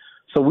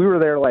 So we were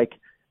there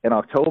in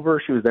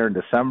October. She was there in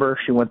December.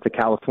 She went to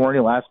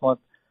California last month.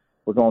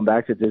 We're going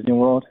back to Disney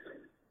World.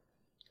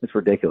 It's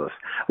ridiculous.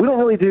 We don't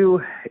really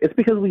do – it's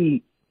because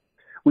we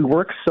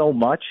work so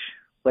much.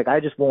 Like, I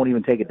just won't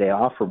even take a day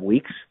off for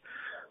weeks.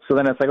 So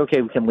then it's like,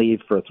 okay, we can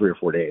leave for 3 or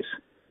 4 days.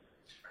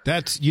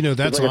 That's like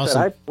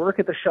awesome. I work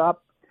at the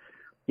shop.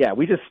 Yeah,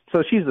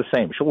 so she's the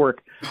same. She'll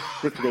work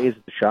 6 days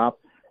at the shop,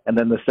 and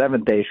then the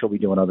 7th day she'll be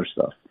doing other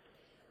stuff.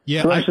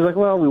 Yeah, so she's like,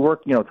 well, we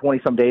work,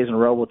 20-some days in a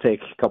row. We'll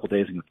take a couple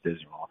days and go to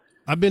Disney World.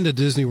 I've been to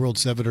Disney World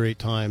 7 or 8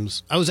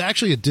 times. I was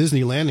actually at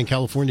Disneyland in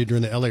California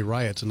during the LA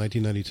riots in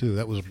 1992.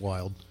 That was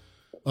wild.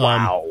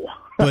 Wow.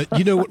 But,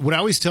 what I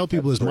always tell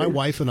people is my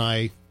wife and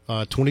I,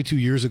 22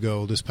 years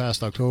ago, this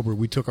past October,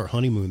 we took our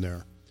honeymoon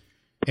there.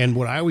 And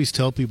what I always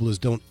tell people is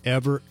don't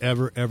ever,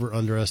 ever, ever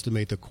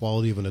underestimate the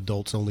quality of an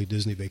adults-only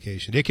Disney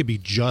vacation. It could be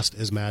just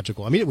as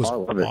magical. I mean, it was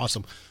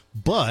awesome.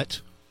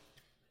 But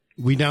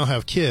we now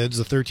have kids,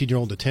 a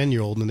 13-year-old and a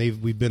 10-year-old, and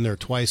we've been there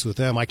twice with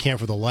them. I can't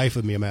for the life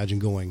of me imagine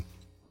going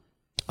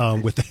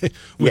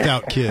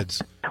without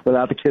kids.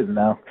 Without the kids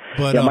now.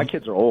 But my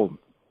kids are old.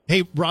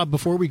 Hey, Rob,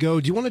 before we go,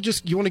 you want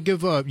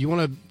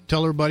to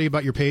tell everybody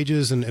about your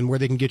pages and where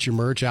they can get your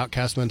merch,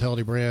 Outcast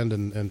Mentality Brand,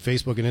 and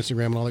Facebook and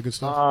Instagram and all that good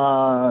stuff?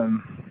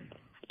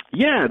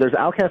 Yeah, there's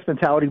Outcast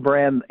Mentality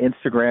Brand,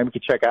 Instagram you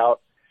can check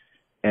out.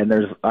 And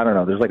there's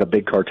like a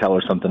big cartel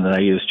or something that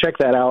I use. Check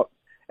that out.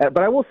 But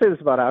I will say this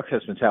about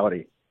Outcast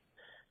Mentality.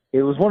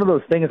 It was one of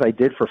those things I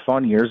did for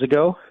fun years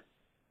ago,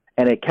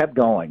 and it kept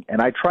going.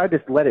 And I tried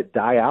to let it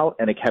die out,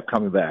 and it kept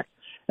coming back.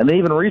 And then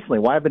even recently,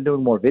 why I've been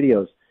doing more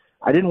videos,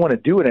 I didn't want to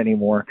do it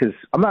anymore because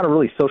I'm not a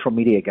really social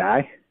media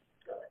guy.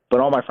 But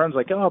all my friends are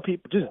like, oh,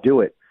 people, just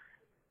do it.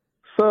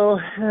 So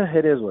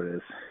it is what it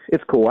is.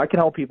 It's cool. I can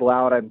help people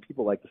out, and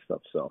people like the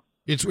stuff. So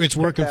it's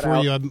working for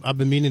you. I've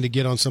been meaning to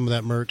get on some of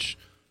that merch.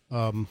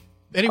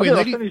 Anyway,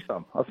 I'll send you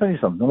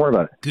some. Don't worry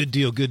about it. Good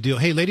deal.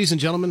 Hey, ladies and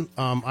gentlemen,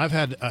 I've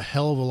had a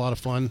hell of a lot of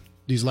fun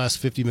these last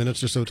 50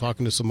 minutes or so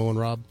talking to Samoan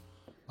Rob.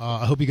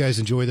 I hope you guys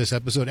enjoy this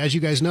episode. As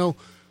you guys know,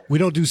 we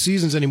don't do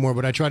seasons anymore,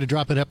 but I try to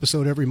drop an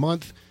episode every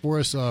month for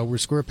us. We're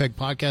Square Peg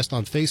Podcast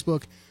on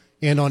Facebook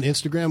and on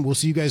Instagram. We'll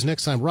see you guys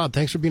next time. Rob,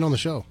 thanks for being on the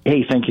show.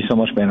 Hey, thank you so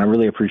much, man. I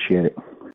really appreciate it.